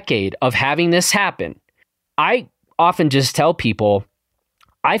decade of having this happen, I often just tell people,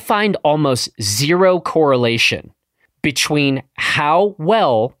 I find almost zero correlation between how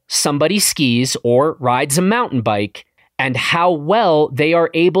well somebody skis or rides a mountain bike and how well they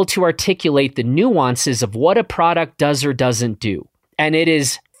are able to articulate the nuances of what a product does or doesn't do. And it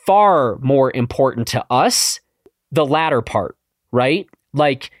is far more important to us, the latter part, right?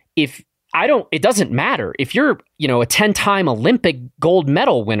 It doesn't matter if you're, a 10-time Olympic gold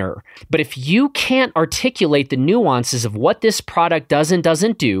medal winner, but if you can't articulate the nuances of what this product does and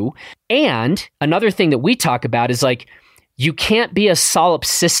doesn't do, and another thing that we talk about is you can't be a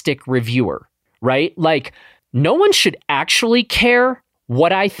solipsistic reviewer, right? No one should actually care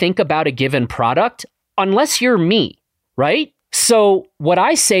what I think about a given product unless you're me, right? So what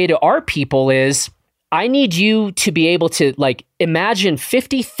I say to our people is, I need you to be able to imagine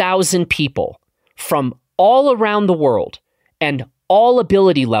 50,000 people from all around the world and all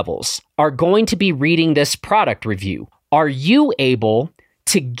ability levels are going to be reading this product review. Are you able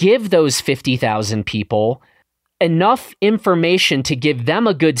to give those 50,000 people enough information to give them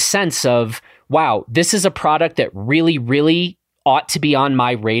a good sense of, wow, this is a product that really, really ought to be on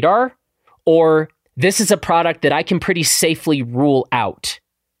my radar, or this is a product that I can pretty safely rule out,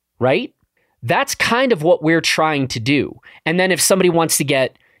 right? That's kind of what we're trying to do. And then if somebody wants to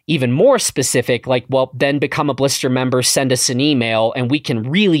get even more specific, then become a Blister member, send us an email, and we can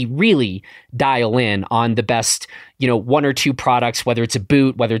really, really dial in on the best, 1 or 2 products, whether it's a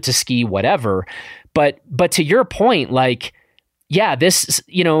boot, whether it's a ski, whatever. But to your point, this,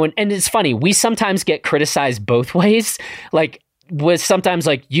 and it's funny, we sometimes get criticized both ways. Sometimes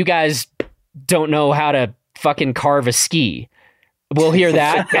you guys don't know how to fucking carve a ski. We'll hear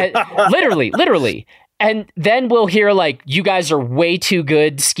that. literally. And then we'll hear you guys are way too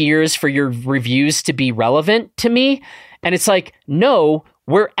good skiers for your reviews to be relevant to me. And it's no,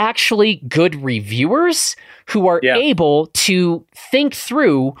 we're actually good reviewers who are able to think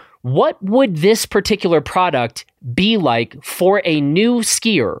through what would this particular product be like for a new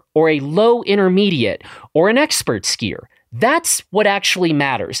skier or a low intermediate or an expert skier. That's what actually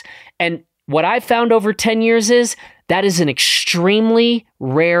matters. And what I've found over 10 years is that is an extremely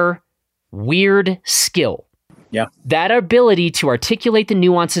rare, weird skill. Yeah. That ability to articulate the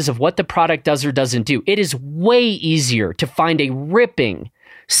nuances of what the product does or doesn't do. It is way easier to find a ripping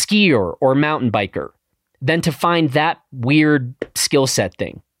skier or mountain biker than to find that weird skill set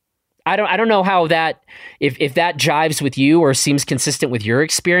thing. I don't know how that, if that jives with you or seems consistent with your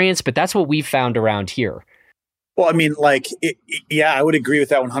experience, but that's what we've found around here. Well, I mean, like, yeah, I would agree with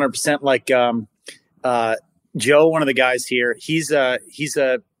that 100%. Like, Joe, one of the guys here, he's a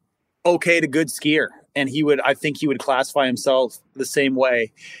okay to good skier, and I think he would classify himself the same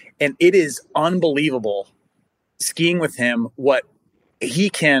way. And it is unbelievable skiing with him what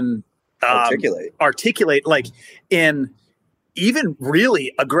he can articulate, like in even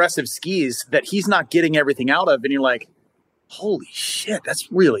really aggressive skis that he's not getting everything out of, and you're like, holy shit,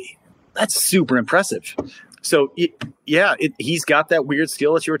 that's super impressive. So he's got that weird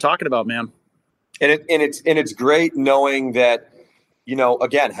skill that you were talking about, man. And it's great knowing that, you know,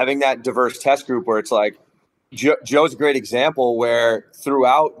 again, having that diverse test group where it's like Joe's a great example where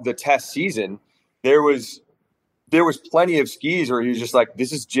throughout the test season, there was plenty of skis where he was just like,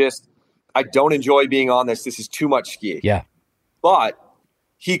 this is just, I don't enjoy being on this. This is too much ski. Yeah. But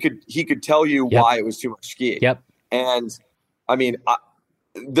he could tell you why it was too much ski. Yep. And I mean,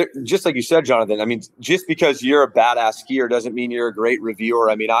 just like you said, Jonathan, I mean, just because you're a badass skier doesn't mean you're a great reviewer.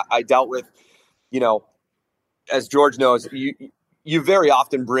 I mean, I dealt with, you know, as George knows, you very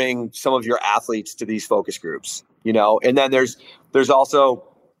often bring some of your athletes to these focus groups, you know, and then there's also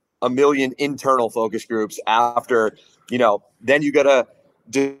a million internal focus groups after, you know, then you got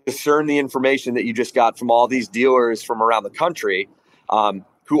to discern the information that you just got from all these dealers from around the country,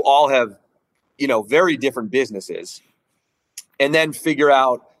 who all have, you know, very different businesses, and then figure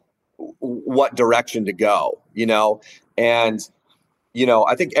out what direction to go, you know, and, you know,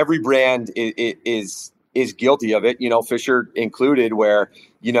 I think every brand is guilty of it, you know, Fischer included, where,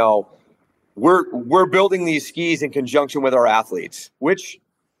 you know, we're building these skis in conjunction with our athletes, which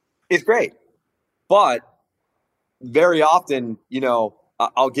is great. But very often, you know,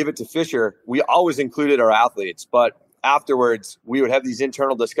 I'll give it to Fischer. We always included our athletes, but afterwards we would have these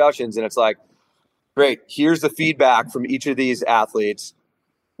internal discussions, and it's like, great, here's the feedback from each of these athletes.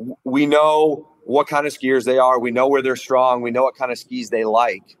 We know what kind of skiers they are. We know where they're strong. We know what kind of skis they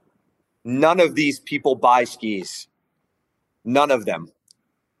like. None of these people buy skis. None of them.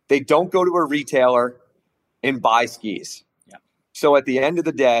 They don't go to a retailer and buy skis. Yeah. So at the end of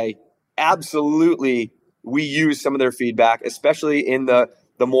the day, absolutely, we use some of their feedback, especially in the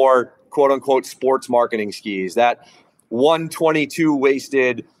more quote unquote sports marketing skis, that 122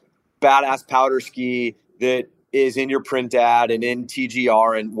 wasted badass powder ski that is in your print ad and in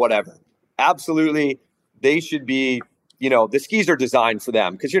TGR and whatever. Absolutely, they should be, you know, the skis are designed for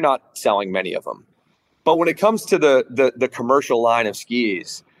them because you're not selling many of them. But when it comes to the commercial line of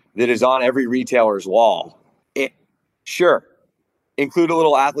skis that is on every retailer's wall, sure, include a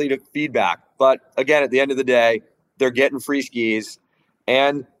little athlete feedback. But again, at the end of the day, they're getting free skis.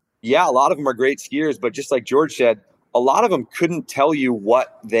 And yeah, a lot of them are great skiers, but just like George said, a lot of them couldn't tell you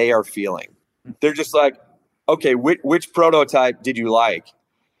what they are feeling. They're just like, okay, which prototype did you like?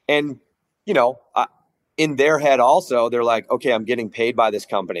 And, you know, in their head also, they're like, okay, I'm getting paid by this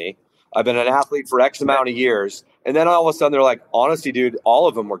company. I've been an athlete for X amount of years. And then all of a sudden they're like, honestly, dude, all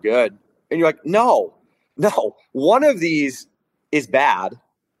of them were good. And you're like, no, one of these is bad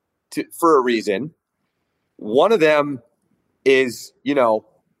for a reason. One of them is, you know,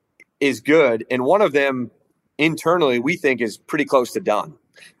 is good. And one of them internally we think is pretty close to done,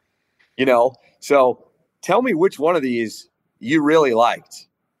 you know? So tell me which one of these you really liked,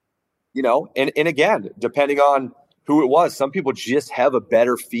 you know? And again, depending on who it was, some people just have a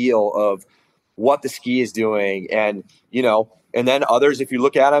better feel of what the ski is doing. And, you know, and then others, if you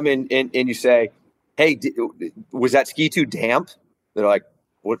look at them and you say, hey, was that ski too damp? They're like,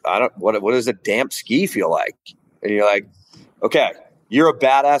 what does a damp ski feel like? And you're like, okay, you're a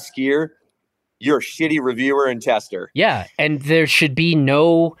badass skier. You're a shitty reviewer and tester. Yeah. And there should be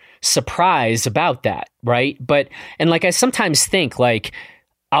no surprise about that. Right. And like, I sometimes think, like,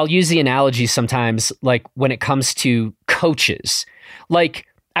 I'll use the analogy sometimes, like when it comes to coaches, like,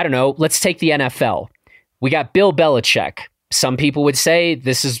 I don't know, let's take the NFL. We got Bill Belichick. Some people would say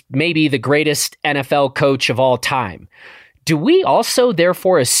this is maybe the greatest NFL coach of all time. Do we also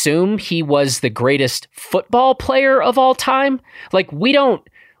therefore assume he was the greatest football player of all time? Like, we don't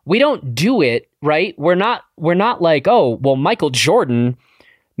do it, right? We're not like, oh, well, Michael Jordan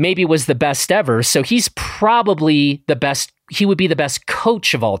maybe was the best ever, so he's probably the best. He would be the best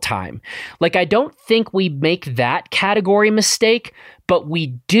coach of all time. Like, I don't think we make that category mistake, but we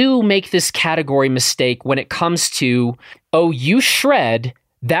do make this category mistake when it comes to, oh, you shred,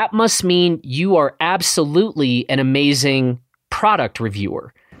 that must mean you are absolutely an amazing product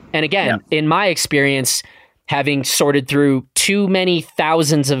reviewer. And again, in my experience, having sorted through too many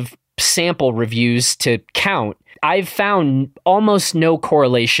thousands of sample reviews to count, I've found almost no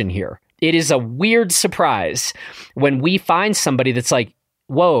correlation here. It is a weird surprise when we find somebody that's like,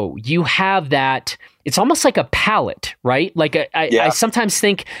 whoa, you have that. It's almost like a palate, right? Like I sometimes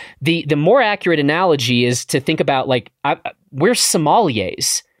think the more accurate analogy is to think about like we're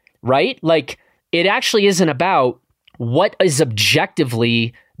sommeliers, right? Like it actually isn't about what is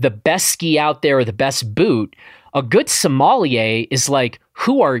objectively the best ski out there or the best boot. A good sommelier is like,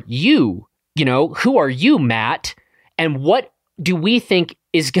 who are you? You know, who are you, Matt? And what do we think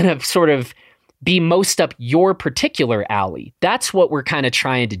is going to sort of be most up your particular alley? That's what we're kind of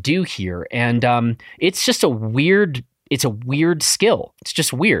trying to do here. And it's just it's a weird skill. It's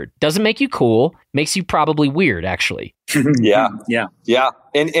just weird. Doesn't make you cool. Makes you probably weird, actually. Yeah.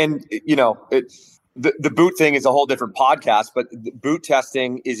 And you know, the boot thing is a whole different podcast, but boot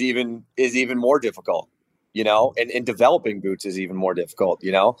testing is even more difficult, you know, and developing boots is even more difficult,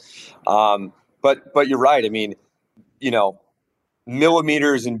 you know. But you're right. I mean, you know,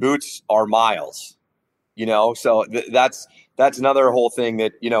 millimeters in boots are miles, you know, so that's another whole thing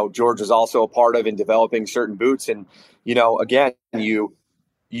that, you know, George was also a part of in developing certain boots. And, you know, again, you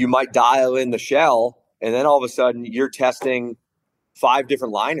might dial in the shell and then all of a sudden you're testing 5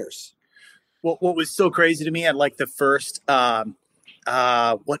 different liners. Well, what was so crazy to me at like the first, what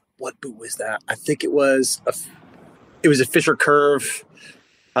boot was that? I think it was a Fisher Curve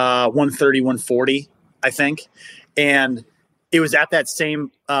 130, 140, I think. And it was at that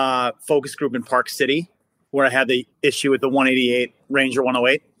same focus group in Park City where I had the issue with the 188 Ranger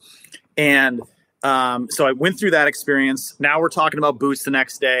 108. And so I went through that experience. Now we're talking about boots the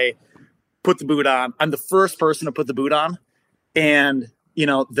next day. Put the boot on. I'm the first person to put the boot on. And, you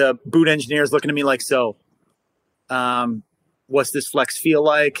know, the boot engineer is looking at me like, so what's this flex feel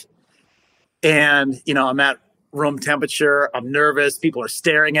like? And, you know, I'm at room temperature. I'm nervous. People are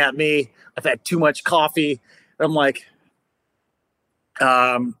staring at me. I've had too much coffee. I'm like,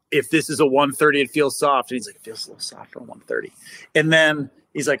 if this is a 130, it feels soft. And he's like, it feels a little soft for a 130. And then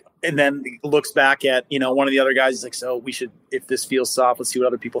he's like, and then he looks back at, you know, one of the other guys. He's like, so we should, if this feels soft, let's see what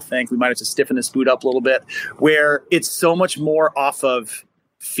other people think. We might have to stiffen this boot up a little bit, where it's so much more off of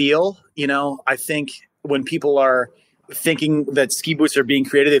feel. You know, I think when people are thinking that ski boots are being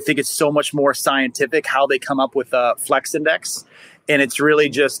created, they think it's so much more scientific how they come up with a flex index. And it's really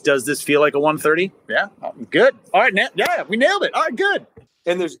just, does this feel like a 130? Yeah. Good. All right. Yeah, we nailed it. All right, good.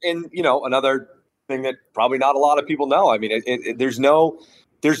 And you know, another thing that probably not a lot of people know. I mean, there's no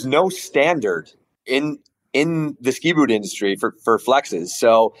standard in the ski boot industry for flexes.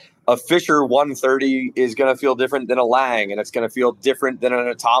 So a Fisher 130 is going to feel different than a Lang, and it's going to feel different than an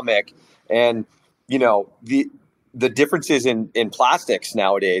Atomic. And, you know, the differences in plastics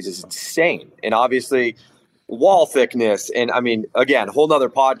nowadays is insane. And obviously wall thickness. And I mean, again, whole nother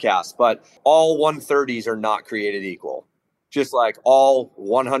podcast, but all 130s are not created equal. Just like all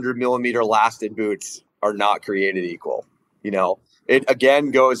 100 millimeter lasted boots are not created equal. You know, it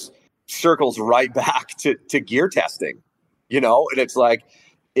again circles right back to gear testing, you know, and it's like,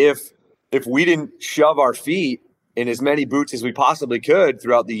 if we didn't shove our feet in as many boots as we possibly could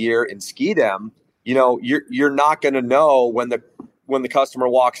throughout the year and ski them, you know, you're not going to know when the customer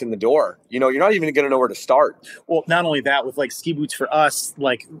walks in the door. You know, you're not even going to know where to start. Well, not only that, with like ski boots for us,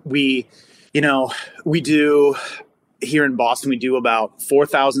 like we do here in Boston, we do about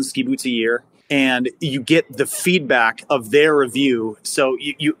 4,000 ski boots a year, and you get the feedback of their review. So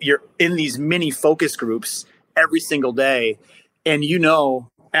you're in these mini focus groups every single day, and you know,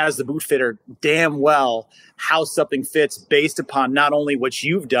 as the boot fitter, damn well how something fits based upon not only what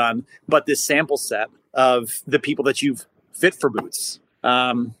you've done, but this sample set of the people that you've fit for boots.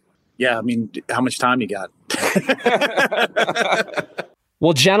 Yeah, I mean, how much time you got?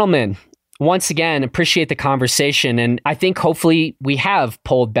 Well, gentlemen, once again, appreciate the conversation. And I think hopefully we have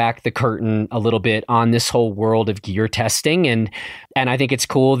pulled back the curtain a little bit on this whole world of gear testing. And I think it's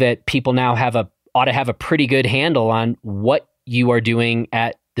cool that people now ought to have a pretty good handle on what you are doing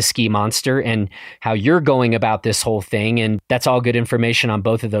at the Ski Monster and how you're going about this whole thing. And that's all good information on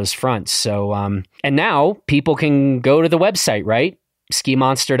both of those fronts. So, and now people can go to the website, right?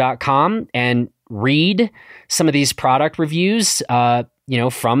 skimonster.com and read some of these product reviews, you know,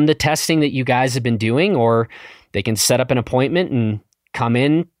 from the testing that you guys have been doing, or they can set up an appointment and come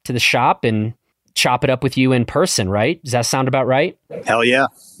in to the shop and chop it up with you in person, right? Does that sound about right? Hell yeah.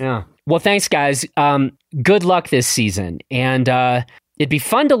 Yeah. Well, thanks guys. Good luck this season. And, it'd be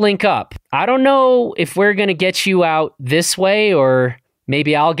fun to link up. I don't know if we're going to get you out this way or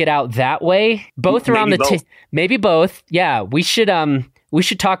maybe I'll get out that way. Both around maybe both. Yeah, we should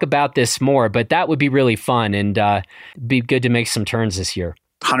talk about this more, but that would be really fun and be good to make some turns this year.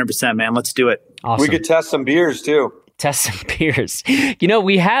 100%, man. Let's do it. Awesome. We could test some beers too. Test some beers. You know,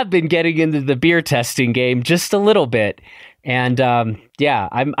 we have been getting into the beer testing game just a little bit. And yeah,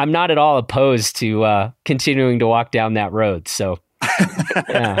 I'm not at all opposed to continuing to walk down that road. So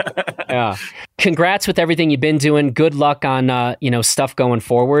yeah. Congrats with everything you've been doing. Good luck on stuff going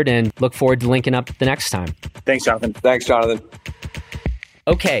forward, and look forward to linking up the next time. Thanks, Jonathan. Thanks, Jonathan.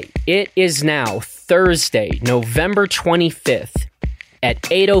 Okay, it is now Thursday, November 25th at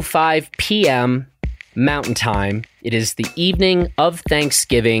 8:05 p.m. Mountain Time. It is the evening of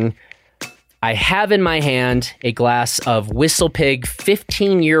Thanksgiving. I have in my hand a glass of WhistlePig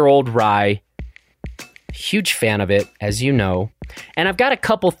 15-year-old rye. Huge fan of it, as you know. And I've got a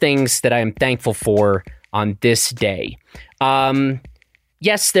couple things that I am thankful for on this day.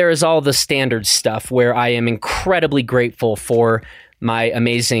 Yes, there is all the standard stuff where I am incredibly grateful for my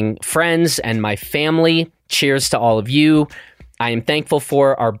amazing friends and my family. Cheers to all of you. I am thankful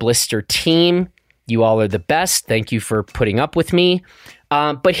for our Blister team. You all are the best. Thank you for putting up with me.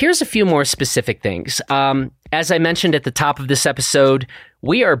 But here's a few more specific things. As I mentioned at the top of this episode,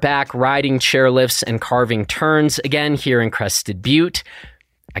 we are back riding chairlifts and carving turns again here in Crested Butte.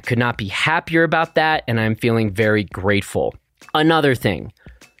 I could not be happier about that, and I'm feeling very grateful. Another thing,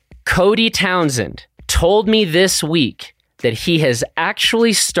 Cody Townsend told me this week that he has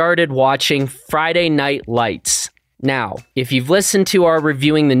actually started watching Friday Night Lights. Now, if you've listened to our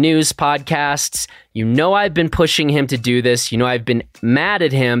Reviewing the News podcasts, you know I've been pushing him to do this. You know I've been mad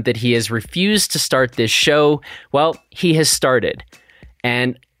at him that he has refused to start this show. Well, he has started.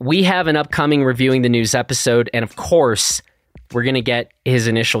 And we have an upcoming Reviewing the News episode, and of course, we're going to get his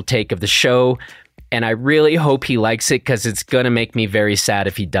initial take of the show, and I really hope he likes it because it's going to make me very sad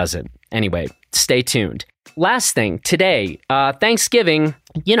if he doesn't. Anyway, stay tuned. Last thing, today, Thanksgiving,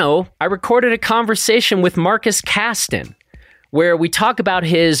 I recorded a conversation with Marcus Caston where we talk about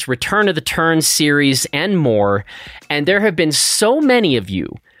his Return of the Turn series and more, and there have been so many of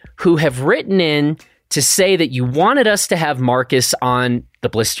you who have written in to say that you wanted us to have Marcus on the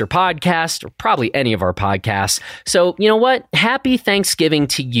Blister podcast, or probably any of our podcasts. So, you know what? Happy Thanksgiving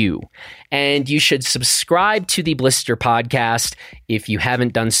to you. And you should subscribe to the Blister podcast if you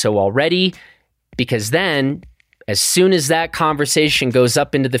haven't done so already, because then, as soon as that conversation goes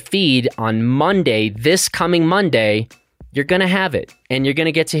up into the feed on Monday, this coming Monday, you're going to have it, and you're going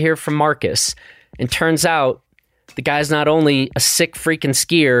to get to hear from Marcus. And turns out, the guy's not only a sick freaking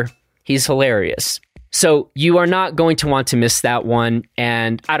skier, he's hilarious. So you are not going to want to miss that one.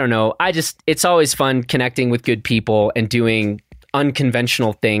 And I don't know, it's always fun connecting with good people and doing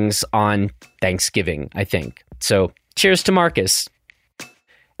unconventional things on Thanksgiving, I think. So cheers to Marcus.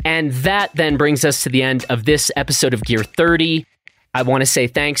 And that then brings us to the end of this episode of Gear 30. I want to say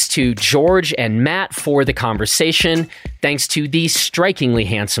thanks to George and Matt for the conversation. Thanks to the strikingly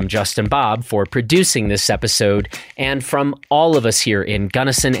handsome Justin Bob for producing this episode. And from all of us here in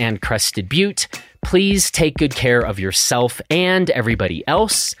Gunnison and Crested Butte, please take good care of yourself and everybody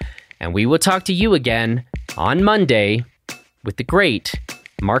else. And we will talk to you again on Monday with the great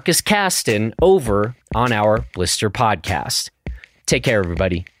Marcus Caston over on our Blister podcast. Take care,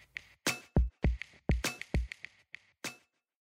 everybody.